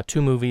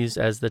 2 movies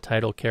as the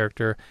title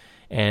character.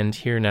 And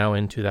here now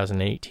in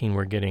 2018,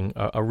 we're getting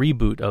a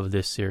reboot of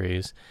this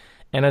series.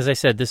 And as I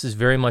said, this is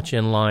very much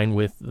in line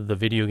with the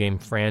video game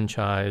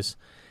franchise,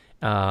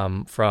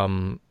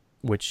 from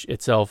which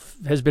itself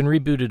has been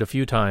rebooted a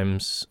few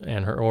times,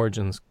 and her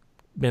origins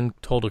been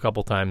told a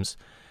couple times.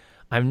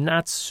 I'm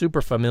not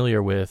super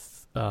familiar with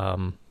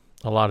a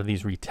lot of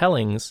these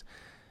retellings.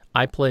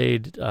 I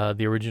played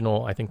the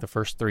original, I think the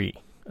first 3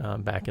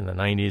 back in the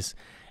 90s,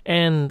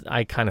 and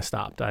I kind of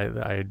stopped.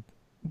 I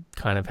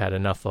kind of had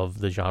enough of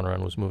the genre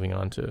and was moving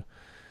on to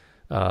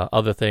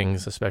other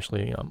things,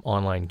 especially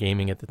online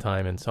gaming at the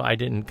time, and so I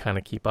didn't kind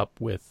of keep up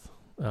with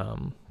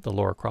the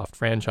Lara Croft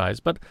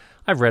franchise. But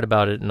I've read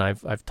about it, and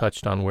I've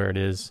touched on where it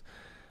is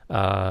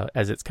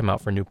as it's come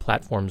out for new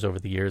platforms over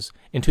the years.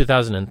 In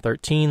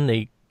 2013,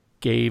 they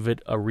gave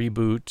it a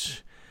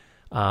reboot,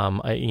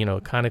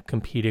 kind of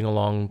competing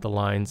along the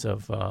lines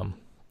of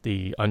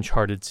the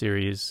Uncharted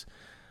series,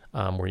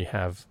 where you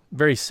have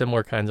very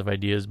similar kinds of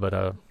ideas, but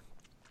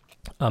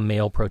a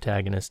male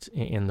protagonist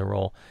in the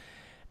role.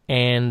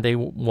 And they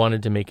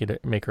wanted to make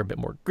her a bit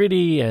more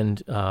gritty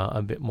and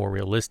a bit more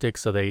realistic,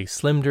 so they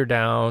slimmed her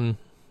down.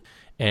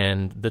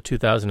 And the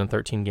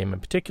 2013 game in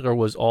particular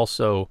was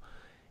also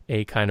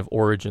a kind of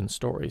origin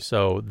story.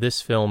 So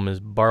this film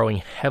is borrowing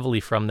heavily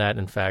from that.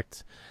 In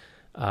fact,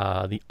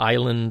 the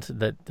island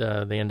that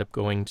they end up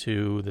going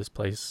to, this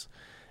place,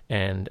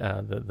 and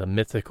the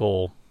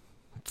mythical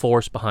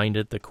force behind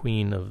it, the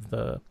queen of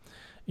the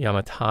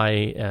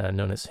Yamatai,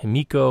 known as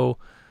Himiko,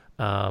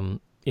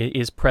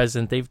 is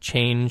present. They've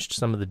changed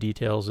some of the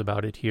details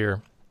about it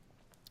here,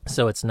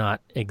 so it's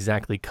not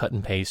exactly cut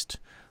and paste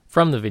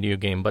from the video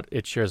game, but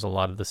it shares a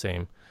lot of the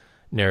same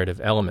narrative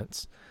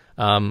elements.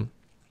 So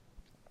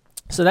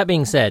that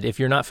being said, if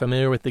you're not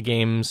familiar with the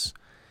games,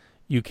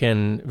 you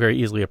can very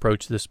easily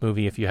approach this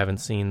movie. If you haven't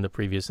seen the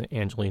previous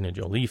Angelina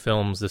Jolie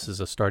films, this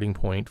is a starting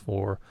point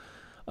for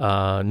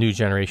a new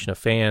generation of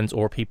fans,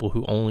 or people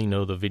who only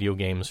know the video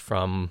games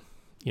from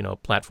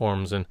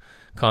platforms and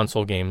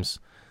console games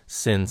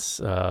since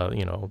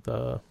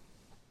the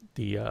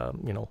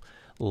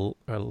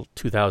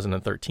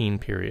 2013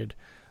 period,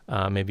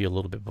 maybe a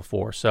little bit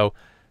before. So,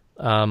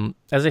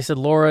 as I said,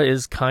 Laura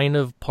is kind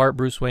of part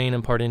Bruce Wayne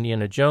and part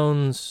Indiana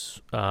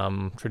Jones.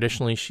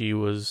 Traditionally, she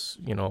was,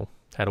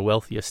 had a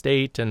wealthy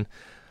estate, and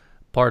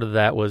part of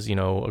that was,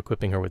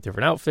 equipping her with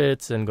different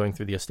outfits and going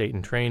through the estate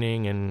and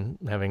training and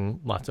having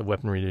lots of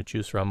weaponry to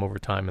choose from over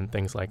time and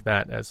things like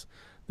that as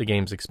the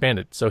games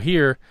expanded. So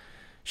here,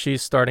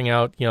 she's starting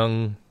out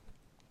young,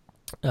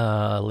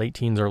 late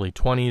teens, early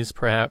 20s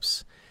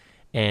perhaps,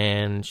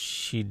 and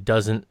she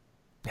doesn't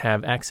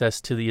have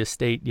access to the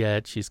estate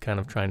yet. She's kind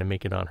of trying to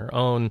make it on her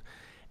own,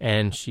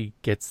 and she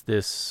gets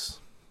this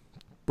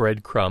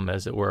breadcrumb,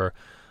 as it were,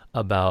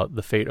 about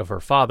the fate of her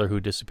father, who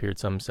disappeared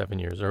some 7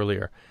 years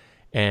earlier.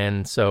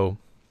 And so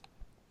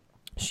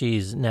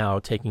she's now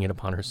taking it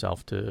upon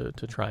herself to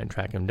try and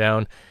track him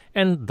down,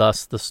 and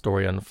thus the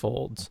story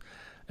unfolds.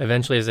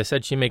 Eventually, as I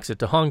said, she makes it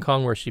to Hong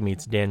Kong, where she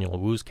meets Daniel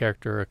Wu's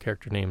character, a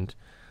character named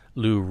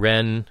Lu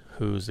Ren,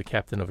 who's the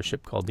captain of a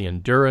ship called the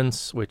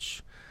Endurance,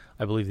 which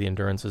I believe the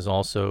Endurance is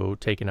also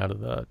taken out of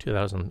the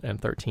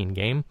 2013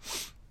 game.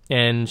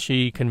 And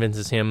she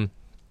convinces him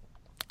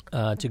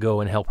to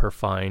go and help her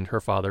find her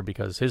father,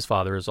 because his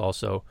father is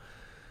also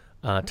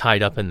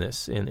tied up in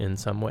this in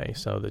some way.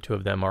 So the two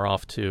of them are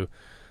off to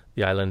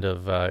the island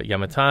of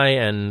Yamatai,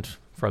 and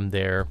from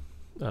there,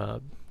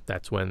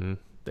 that's when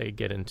they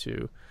get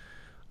into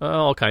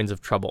all kinds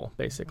of trouble,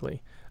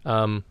 basically.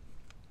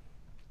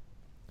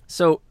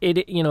 So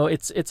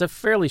it's a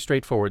fairly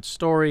straightforward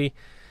story.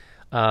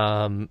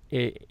 You're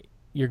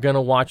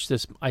gonna watch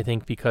this, I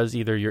think, because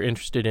either you're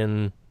interested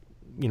in,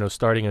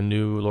 starting a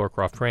new Lara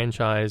Croft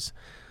franchise,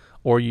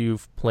 or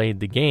you've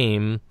played the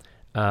game.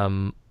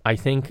 I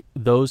think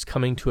those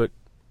coming to it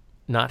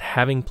not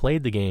having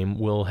played the game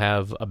will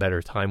have a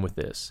better time with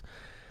this.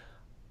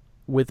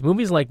 With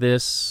movies like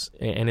this,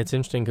 and it's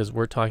interesting because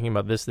we're talking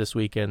about this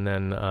week, and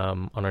then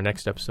on our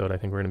next episode, I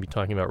think we're going to be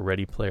talking about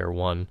Ready Player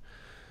One,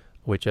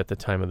 which at the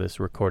time of this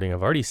recording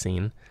I've already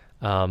seen.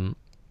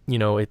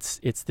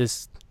 It's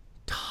this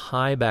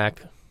tie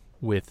back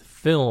with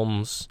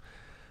films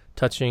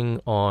touching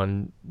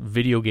on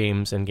video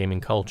games and gaming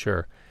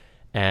culture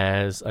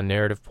as a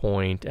narrative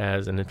point,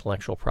 as an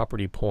intellectual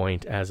property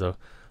point, as a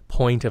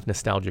point of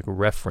nostalgic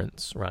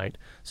reference, right?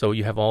 So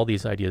you have all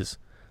these ideas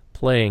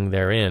playing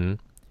therein.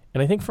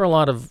 And I think for a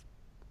lot of,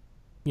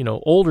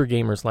 older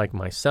gamers like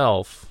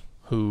myself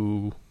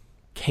who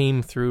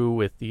came through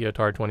with the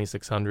Atari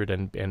 2600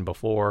 and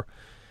before,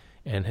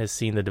 and has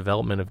seen the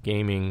development of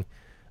gaming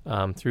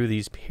through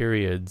these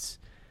periods,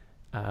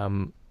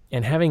 and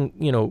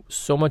having,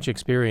 so much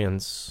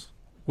experience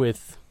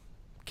with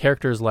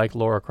characters like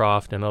Lara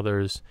Croft and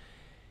others,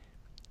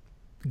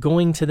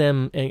 going to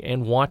them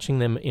and watching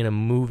them in a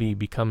movie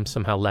becomes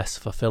somehow less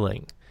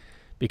fulfilling,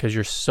 because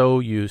you're so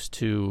used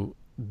to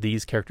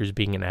these characters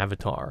being an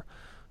avatar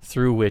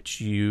through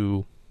which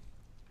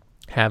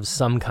have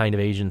some kind of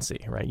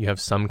agency, right? You have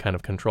some kind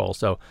of control.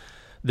 So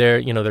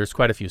there's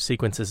quite a few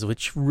sequences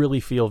which really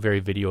feel very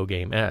video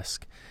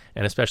game-esque,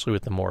 and especially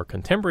with the more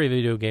contemporary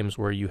video games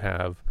where you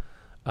have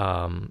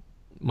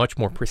much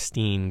more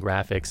pristine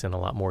graphics and a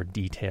lot more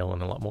detail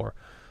and a lot more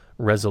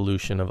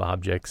resolution of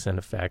objects and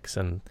effects.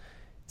 And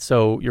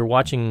so you're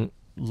watching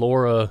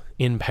Laura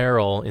in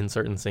peril in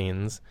certain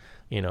scenes,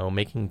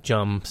 making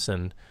jumps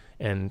and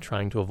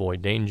trying to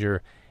avoid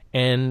danger.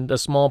 And a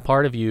small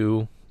part of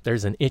you,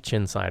 there's an itch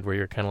inside where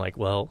you're kind of like,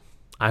 well,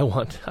 I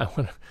want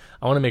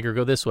to make her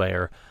go this way,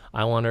 or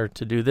I want her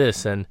to do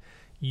this. And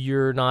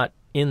you're not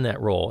in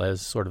that role as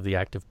sort of the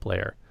active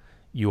player.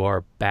 You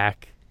are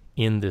back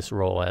in this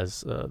role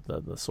as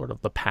the sort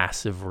of the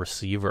passive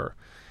receiver,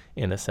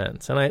 in a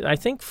sense. And I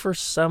think for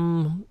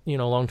some,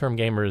 long-term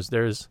gamers,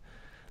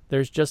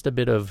 there's just a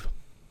bit of,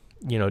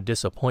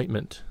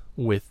 disappointment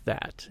with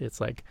that. It's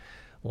like,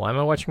 why am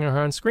I watching her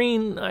on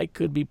screen? I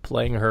could be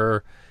playing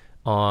her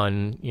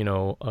on,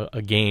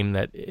 a game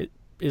that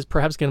is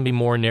perhaps going to be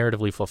more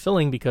narratively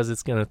fulfilling, because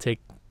it's going to take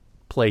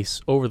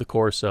place over the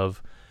course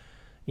of,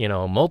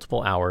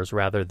 multiple hours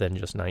rather than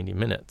just 90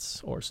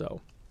 minutes or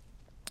so.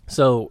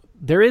 So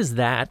there is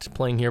that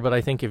playing here, but I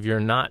think if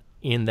you're not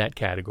in that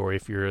category,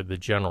 if you're the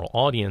general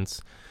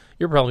audience,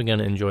 you're probably going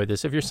to enjoy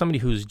this. If you're somebody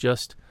who's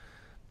just,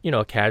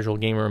 a casual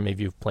gamer,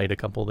 maybe you've played a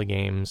couple of the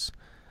games,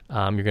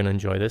 you're going to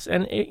enjoy this.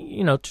 And,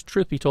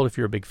 truth be told, if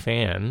you're a big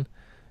fan,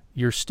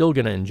 you're still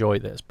going to enjoy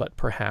this, but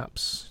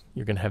perhaps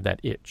you're going to have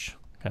that itch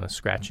kind of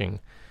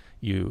scratching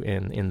you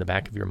in the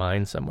back of your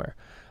mind somewhere.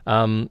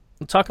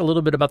 We'll talk a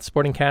little bit about the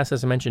supporting cast.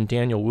 As I mentioned,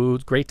 Daniel Wu,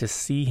 great to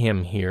see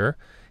him here.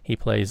 He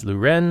plays Lu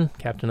Ren,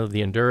 captain of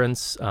the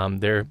Endurance.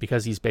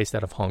 Because he's based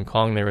out of Hong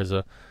Kong, there is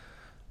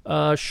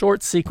a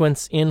short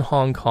sequence in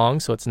Hong Kong,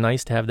 so it's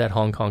nice to have that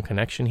Hong Kong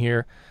connection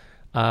here.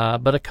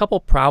 But a couple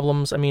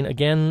problems. I mean,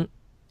 again,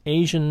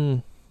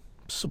 Asian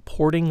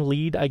supporting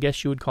lead, I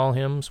guess you would call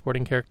him,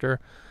 supporting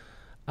character.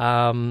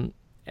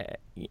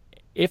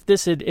 If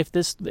this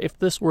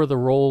were the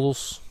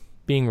roles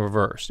being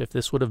reversed, if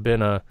this would have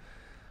been a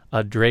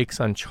a Drake's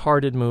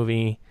Uncharted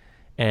movie,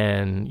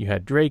 and you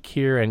had Drake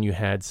here, and you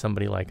had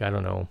somebody like, I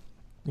don't know,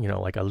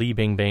 like a Li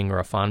Bingbing or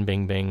a Fan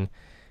Bingbing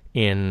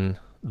in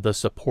the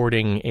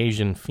supporting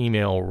Asian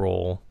female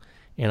role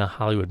in a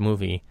Hollywood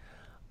movie.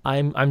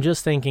 I'm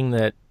just thinking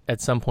that at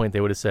some point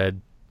they would have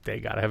said they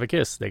gotta have a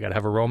kiss, they gotta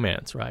have a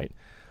romance, right?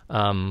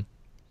 And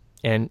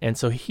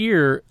so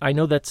here, I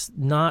know that's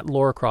not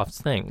Lara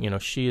Croft's thing.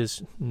 She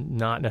is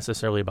not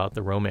necessarily about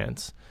the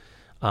romance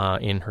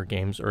in her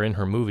games or in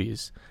her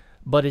movies.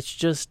 But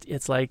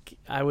it's like,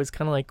 I was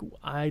kind of like,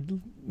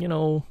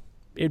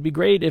 it'd be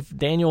great if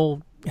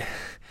Daniel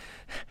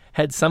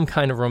had some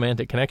kind of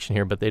romantic connection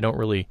here, but they don't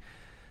really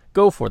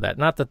go for that.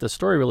 Not that the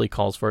story really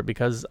calls for it,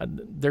 because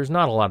there's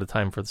not a lot of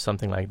time for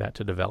something like that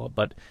to develop.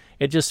 But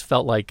it just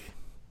felt like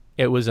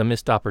it was a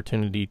missed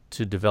opportunity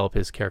to develop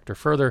his character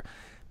further,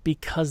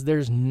 because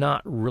there's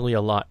not really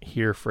a lot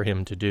here for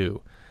him to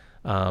do.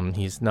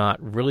 He's not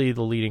really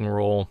the leading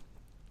role.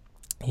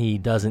 He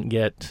doesn't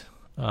get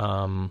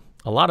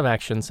a lot of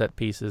action set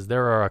pieces.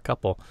 There are a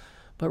couple.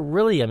 But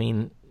really, I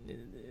mean,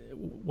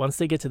 once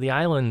they get to the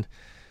island,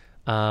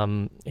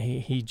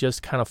 he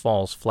just kind of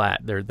falls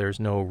flat.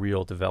 There's no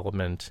real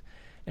development.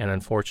 And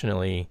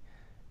unfortunately,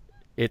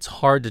 it's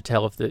hard to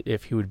tell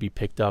if he would be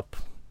picked up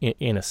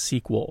in a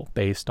sequel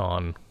based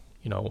on,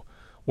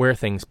 where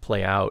things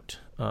play out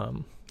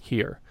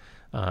here.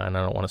 And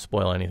I don't want to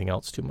spoil anything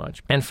else too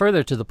much. And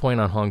further to the point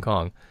on Hong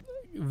Kong,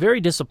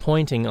 very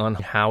disappointing on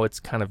how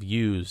it's kind of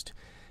used,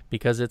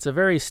 because it's a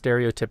very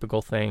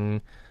stereotypical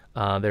thing.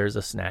 There's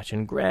a snatch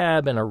and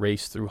grab and a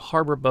race through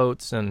harbor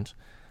boats, and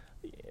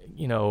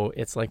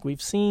it's like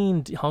we've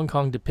seen Hong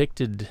Kong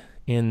depicted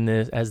in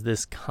this as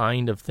this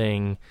kind of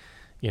thing.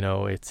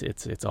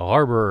 It's a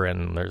harbor,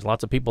 and there's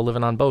lots of people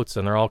living on boats,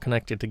 and they're all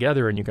connected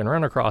together, and you can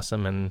run across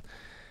them.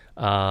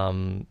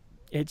 And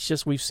it's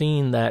just, we've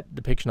seen that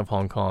depiction of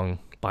Hong Kong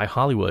by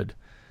Hollywood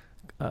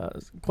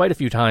quite a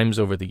few times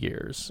over the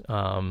years.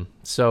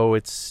 So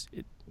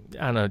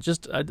I don't know,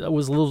 it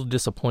was a little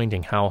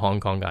disappointing how Hong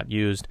Kong got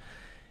used.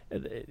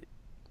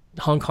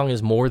 Hong Kong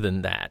is more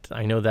than that.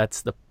 I know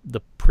that's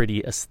the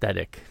pretty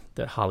aesthetic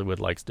that Hollywood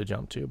likes to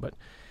jump to, but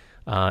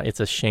it's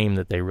a shame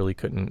that they really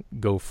couldn't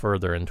go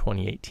further in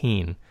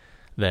 2018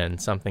 than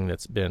something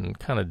that's been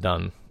kind of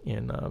done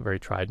in a very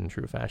tried and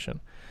true fashion.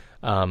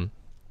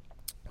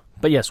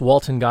 But yes,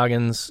 Walton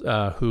Goggins,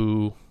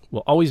 who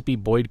will always be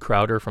Boyd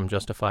Crowder from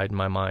Justified in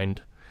my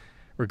mind,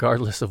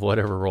 regardless of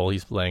whatever role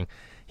he's playing.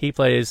 He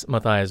plays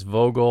Matthias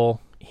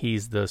Vogel.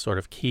 He's the sort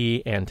of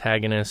key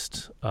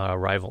antagonist,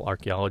 rival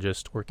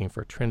archaeologist working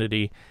for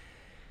Trinity.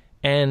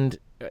 And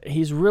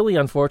he's really,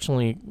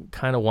 unfortunately,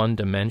 kind of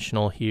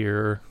one-dimensional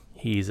here.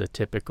 He's a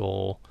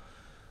typical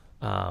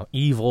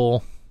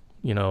evil,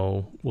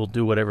 will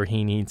do whatever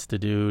he needs to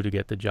do to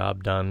get the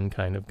job done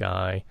kind of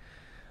guy.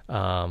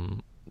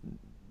 No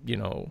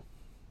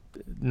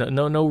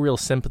real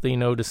sympathy,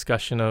 no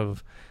discussion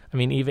of,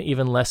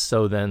 even less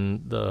so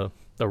than the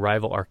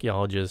rival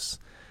archaeologists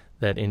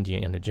that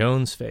Indiana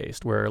Jones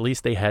faced, where at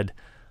least they had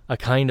a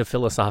kind of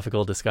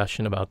philosophical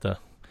discussion about the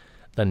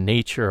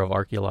nature of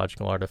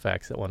archaeological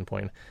artifacts at one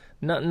point.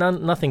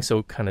 Nothing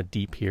so kind of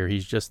deep here.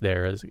 He's just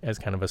there as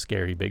kind of a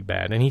scary big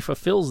bad, and he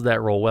fulfills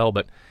that role well.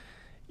 But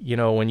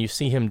when you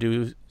see him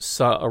do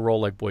a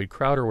role like Boyd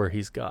Crowder, where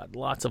he's got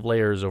lots of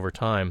layers over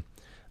time,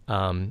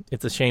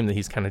 it's a shame that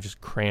he's kind of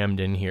just crammed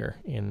in here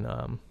in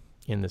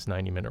this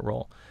 90-minute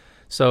role.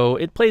 So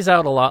it plays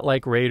out a lot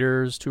like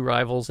Raiders, two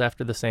rivals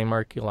after the same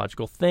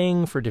archaeological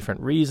thing for different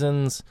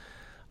reasons.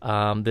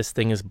 This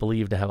thing is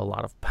believed to have a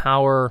lot of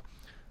power,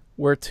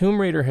 where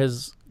Tomb Raider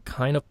has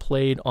kind of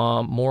played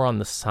more on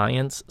the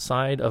science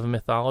side of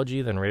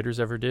mythology than Raiders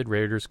ever did.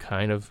 Raiders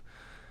kind of,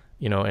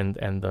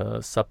 and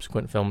the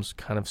subsequent films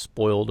kind of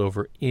spoiled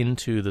over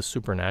into the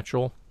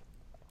supernatural.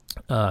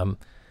 Tomb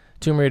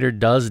Raider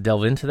does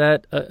delve into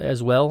that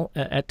as well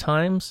at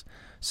times.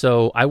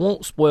 So I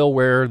won't spoil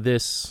where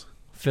this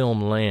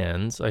film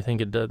lands. I think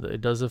it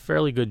does a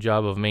fairly good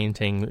job of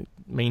maintaining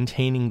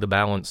the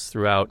balance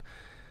throughout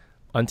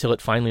until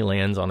it finally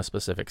lands on a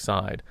specific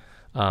side.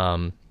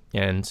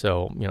 And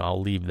so,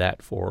 I'll leave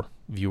that for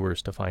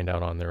viewers to find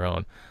out on their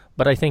own.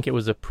 But I think it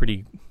was a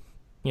pretty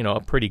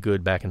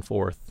good back and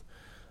forth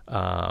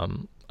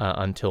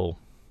until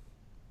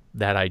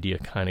that idea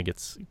kind of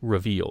gets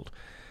revealed.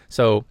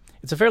 So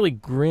it's a fairly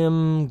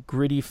grim,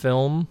 gritty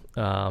film.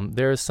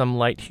 There is some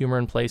light humor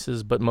in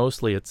places, but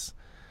mostly it's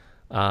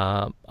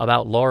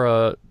about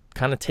Laura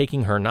kind of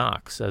taking her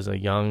knocks as a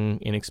young,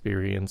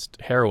 inexperienced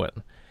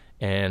heroine.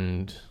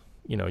 And,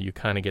 you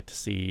kind of get to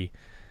see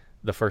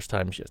the first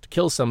time she has to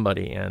kill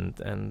somebody, and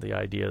the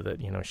idea that,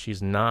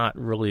 she's not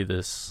really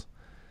this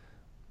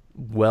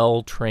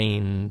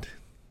well-trained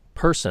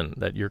person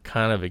that you're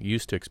kind of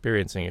used to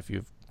experiencing if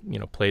you've,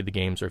 played the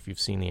games or if you've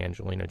seen the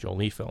Angelina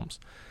Jolie films.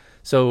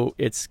 So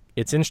it's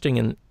interesting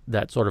in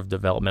that sort of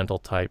developmental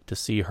type to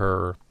see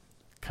her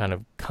kind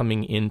of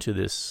coming into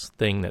this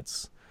thing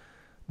that's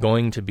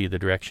going to be the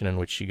direction in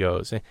which she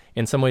goes.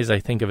 In some ways, I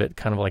think of it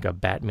kind of like a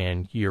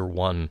Batman Year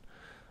One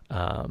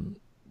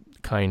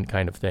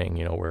kind of thing,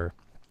 where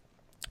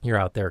You're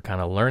out there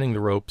kind of learning the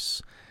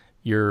ropes.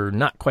 You're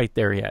not quite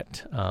there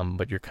yet,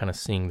 but you're kind of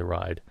seeing the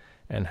ride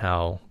and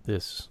how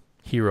this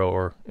hero,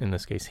 or in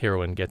this case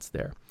heroine, gets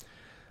there.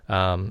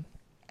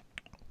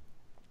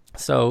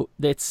 So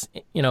it's,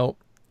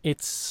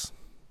 it's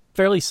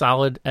fairly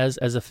solid as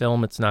a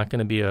film. It's not going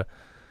to be a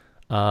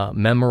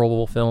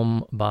memorable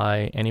film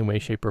by any way,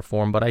 shape, or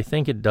form, but I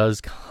think it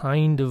does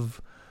kind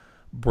of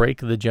break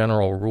the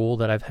general rule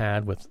that I've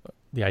had with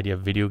the idea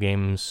of video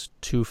games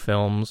to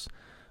films,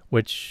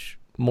 which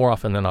more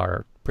often than not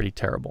are pretty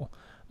terrible.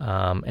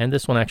 And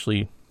this one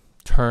actually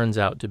turns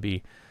out to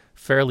be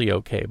fairly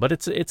okay. But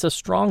it's a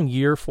strong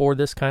year for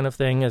this kind of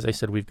thing. As I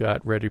said, we've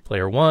got Ready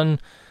Player One.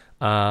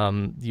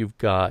 You've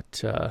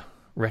got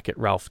Wreck-It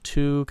Ralph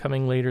 2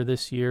 coming later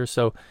this year.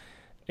 So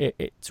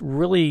it's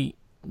really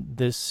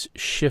this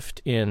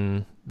shift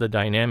in the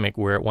dynamic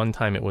where at one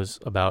time it was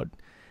about,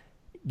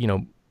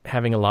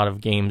 having a lot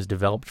of games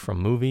developed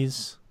from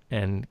movies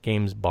and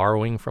games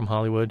borrowing from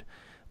Hollywood,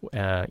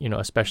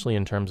 especially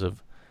in terms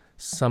of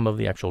some of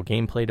the actual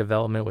gameplay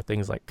development with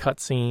things like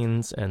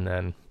cutscenes and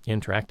then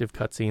interactive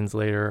cutscenes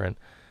later and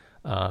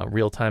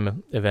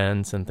real-time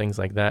events and things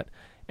like that.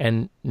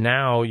 And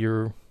now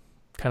you're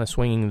kind of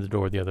swinging the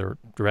door the other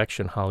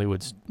direction.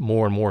 Hollywood's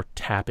more and more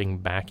tapping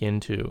back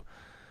into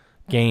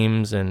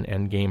games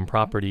and game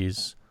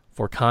properties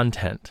for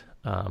content.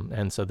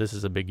 And so this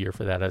is a big year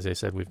for that. As I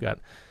said, we've got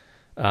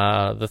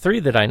the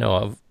three that I know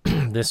of,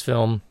 this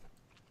film,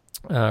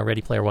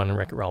 Ready Player One, and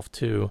Wreck-It Ralph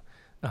 2.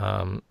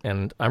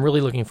 And I'm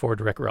really looking forward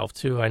to Wreck-It Ralph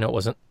 2. I know it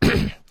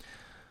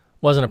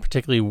wasn't a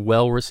particularly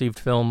well-received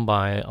film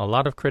by a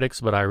lot of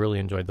critics, but I really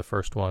enjoyed the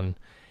first one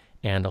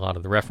and a lot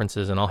of the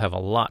references, and I'll have a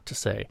lot to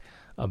say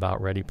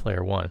about Ready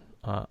Player One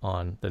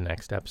on the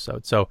next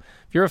episode. So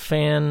if you're a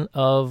fan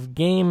of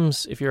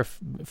games, if you're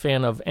a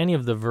fan of any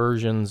of the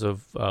versions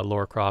of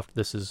Lara Croft,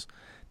 this is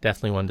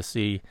definitely one to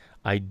see.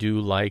 I do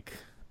like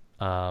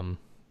the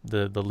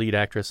lead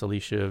actress,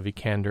 Alicia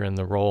Vikander, in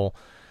the role.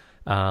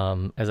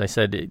 As I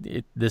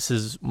said, this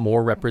is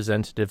more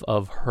representative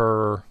of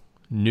her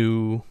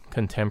new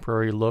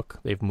contemporary look.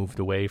 They've moved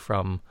away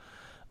from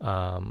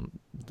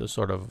the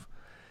sort of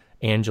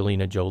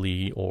Angelina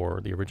Jolie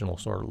or the original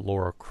sort of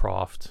Lara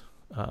Croft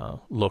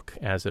look,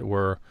 as it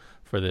were,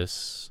 for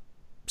this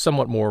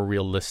somewhat more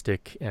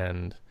realistic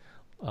and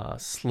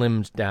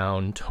slimmed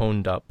down,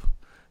 toned up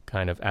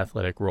kind of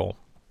athletic role.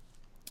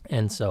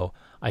 And so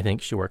I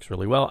think she works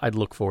really well. I'd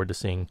look forward to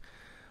seeing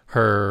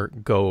her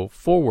go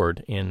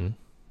forward in,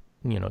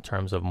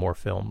 terms of more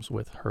films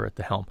with her at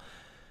the helm.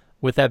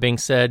 With that being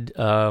said,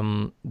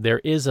 there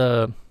is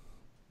a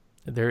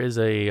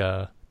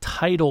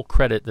title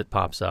credit that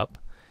pops up,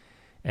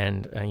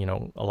 and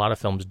a lot of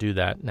films do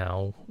that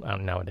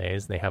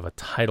nowadays. They have a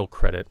title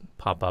credit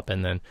pop up,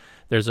 and then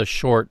there's a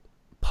short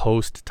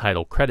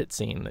post-title credit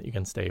scene that you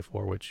can stay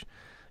for, which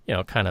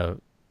kind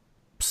of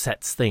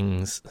sets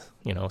things,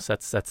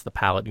 sets the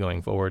palette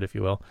going forward, if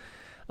you will,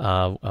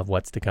 of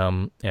what's to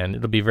come, and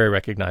it'll be very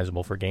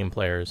recognizable for game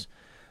players.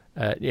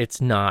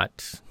 It's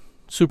not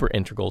super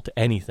integral to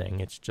anything.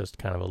 It's just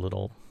kind of a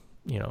little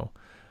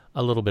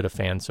bit of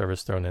fan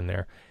service thrown in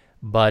there.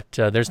 But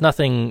there's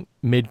nothing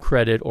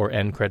mid-credit or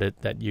end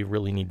credit that you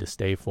really need to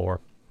stay for.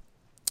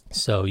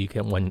 So you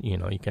can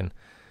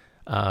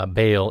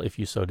bail if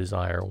you so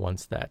desire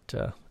once that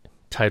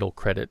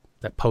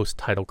that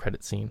post-title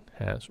credit scene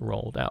has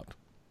rolled out.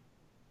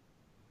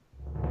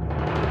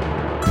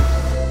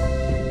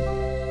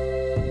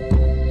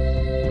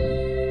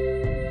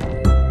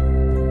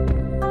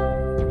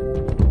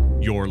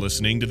 You're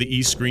listening to the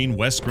East Screen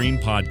West Screen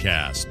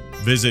podcast.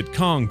 Visit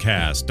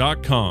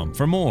Kongcast.com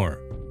for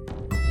more.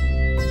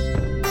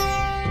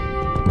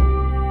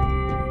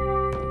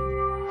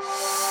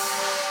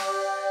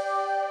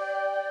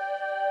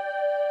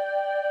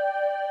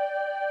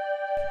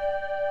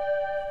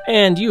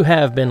 And you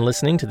have been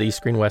listening to the East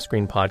Screen West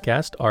Screen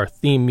podcast. Our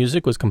theme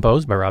music was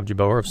composed by Rob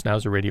Jabauer of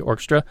Schnauzer Radio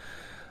Orchestra.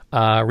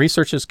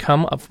 Research has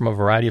come up from a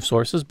variety of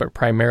sources, but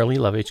primarily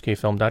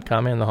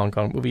lovehkfilm.com and the Hong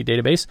Kong Movie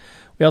Database.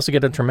 We also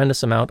get a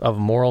tremendous amount of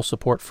moral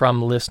support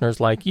from listeners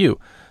like you.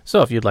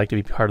 So if you'd like to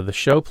be part of the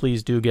show,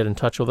 please do get in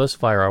touch with us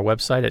via our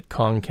website at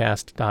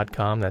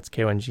kongcast.com. That's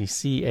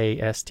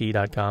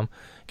KONGCAST.com. You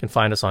can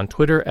find us on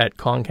Twitter at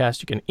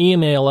Kongcast. You can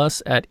email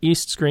us at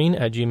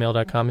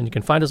eastscreen@gmail.com, and you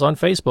can find us on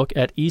Facebook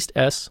at East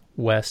S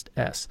West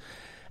S.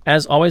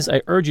 As always,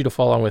 I urge you to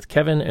follow on with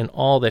Kevin and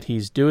all that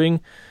he's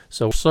doing.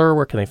 So, sir,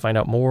 where can they find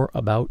out more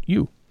about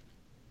you?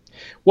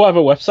 Well, I have a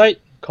website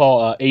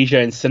called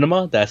Asia in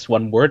Cinema. That's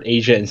one word,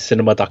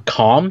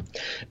 asiaincinema.com.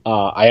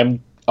 I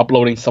am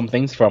uploading some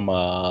things from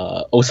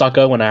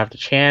Osaka when I have the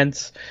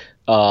chance.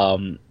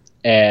 And,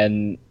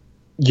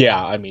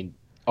 yeah, I mean,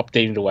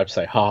 updating the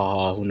website.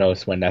 Who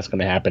knows when that's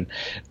going to happen.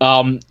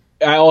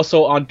 I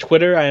also, on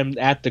Twitter, I am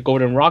at The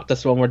Golden Rock.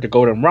 That's one word, The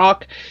Golden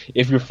Rock.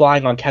 If you're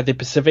flying on Cathay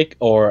Pacific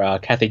or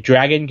Cathay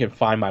Dragon, you can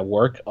find my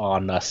work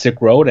on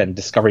Silk Road and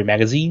Discovery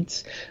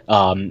magazines.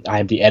 I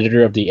am the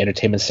editor of the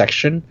entertainment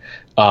section.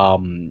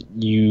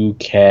 You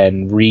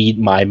can read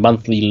my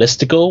monthly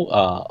listicle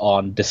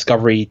on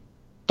Discovery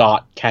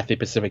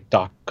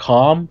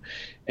kevin.cathaypacific.com,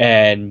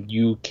 and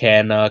you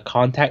can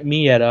contact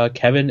me at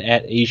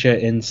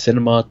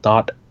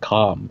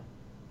kevin@asiaincinema.com.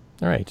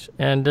 All right.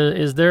 And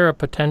is there a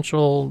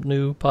potential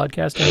new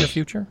podcast in your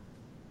future?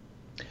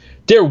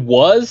 There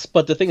was,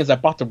 but the thing is, I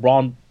bought the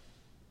wrong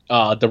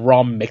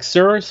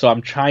mixer, so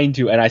I'm trying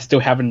to, and I still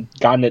haven't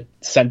gotten it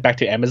sent back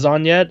to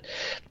Amazon yet.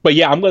 But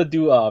yeah, I'm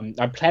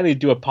planning to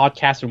do a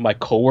podcast with my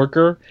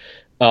coworker,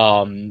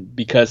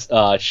 because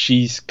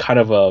she's kind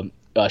of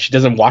she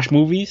doesn't watch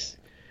movies,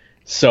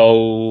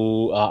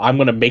 so I'm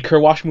gonna make her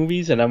watch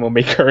movies, and I'm gonna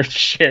make her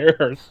share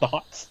her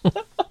thoughts.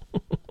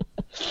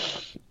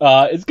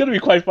 It's gonna be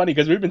quite funny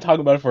because we've been talking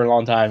about it for a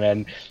long time,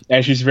 and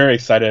she's very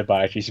excited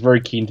about it. She's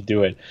very keen to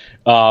do it.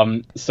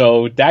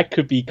 So that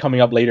could be coming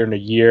up later in the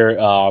year,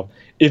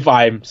 if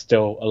I'm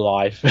still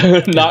alive,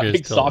 not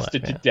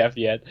exhausted to death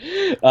yet.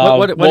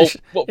 What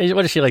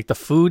is she, like the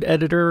food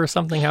editor or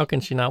something? How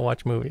can she not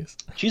watch movies?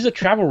 She's a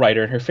travel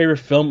writer, and her favorite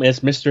film is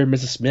Mr. and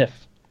Mrs.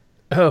 Smith.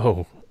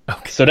 Oh,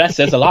 okay. So that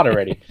says a lot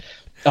already.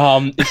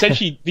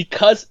 Essentially,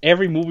 because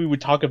every movie we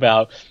talk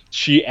about,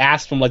 she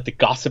asks from like the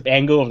gossip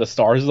angle of the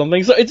stars or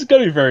something. So it's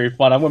gonna be very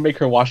fun. I'm gonna make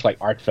her watch like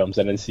art films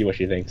and then see what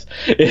she thinks.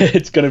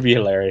 It's gonna be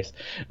hilarious.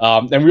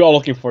 And we're all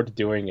looking forward to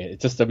doing it.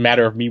 It's just a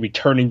matter of me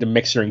returning the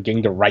mixer and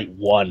getting the right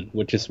one,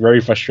 which is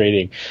very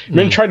frustrating. I'm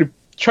gonna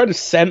try to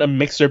send a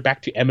mixer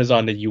back to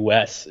Amazon in the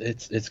US.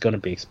 It's gonna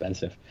be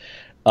expensive.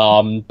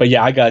 But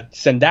yeah, I gotta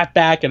send that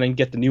back and then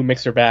get the new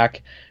mixer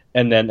back,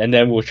 and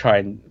then we'll try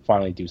and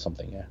finally do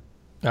something. Yeah.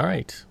 All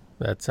right.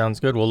 That sounds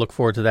good. We'll look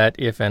forward to that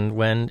if and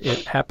when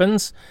it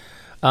happens.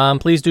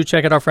 Please do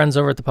check out our friends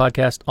over at the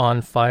Podcast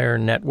on Fire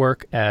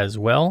Network as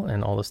well,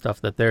 and all the stuff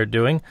that they're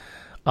doing.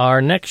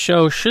 Our next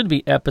show should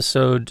be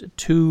episode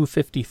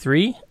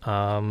 253.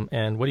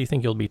 And what do you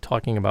think you'll be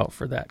talking about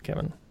for that,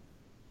 Kevin?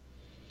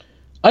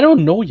 I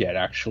don't know yet,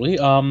 actually.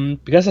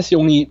 Because that's the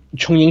only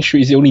Chongying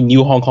Street is the only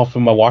new Hong Kong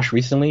film I watched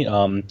recently.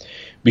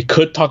 We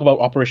could talk about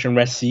Operation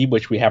Red Sea,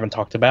 which we haven't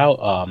talked about,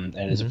 and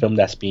it's a film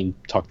that's being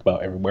talked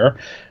about everywhere.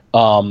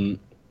 Let's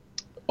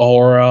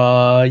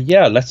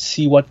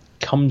see what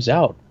comes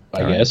out,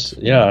 I guess.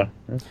 Yeah.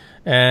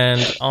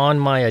 And on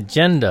my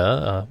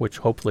agenda, which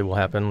hopefully will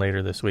happen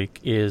later this week,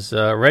 is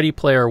Ready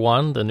Player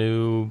One, the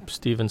new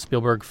Steven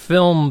Spielberg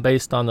film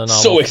based on the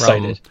novel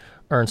from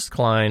Ernst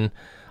Cline.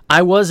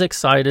 I was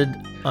excited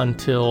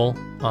until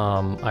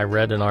I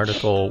read an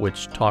article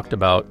which talked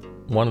about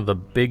one of the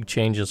big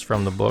changes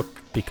from the book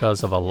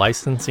because of a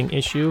licensing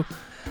issue.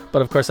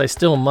 But of course, I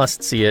still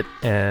must see it,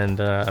 and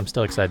I'm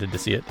still excited to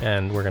see it,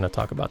 and we're going to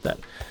talk about that.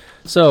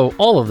 So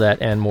all of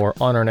that and more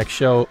on our next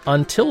show.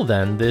 Until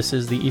then, this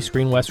is the East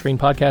Screen, West Screen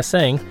podcast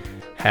saying,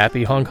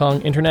 Happy Hong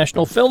Kong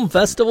International Film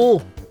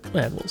Festival,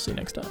 and we'll see you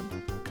next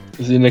time.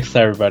 See you next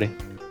time, everybody.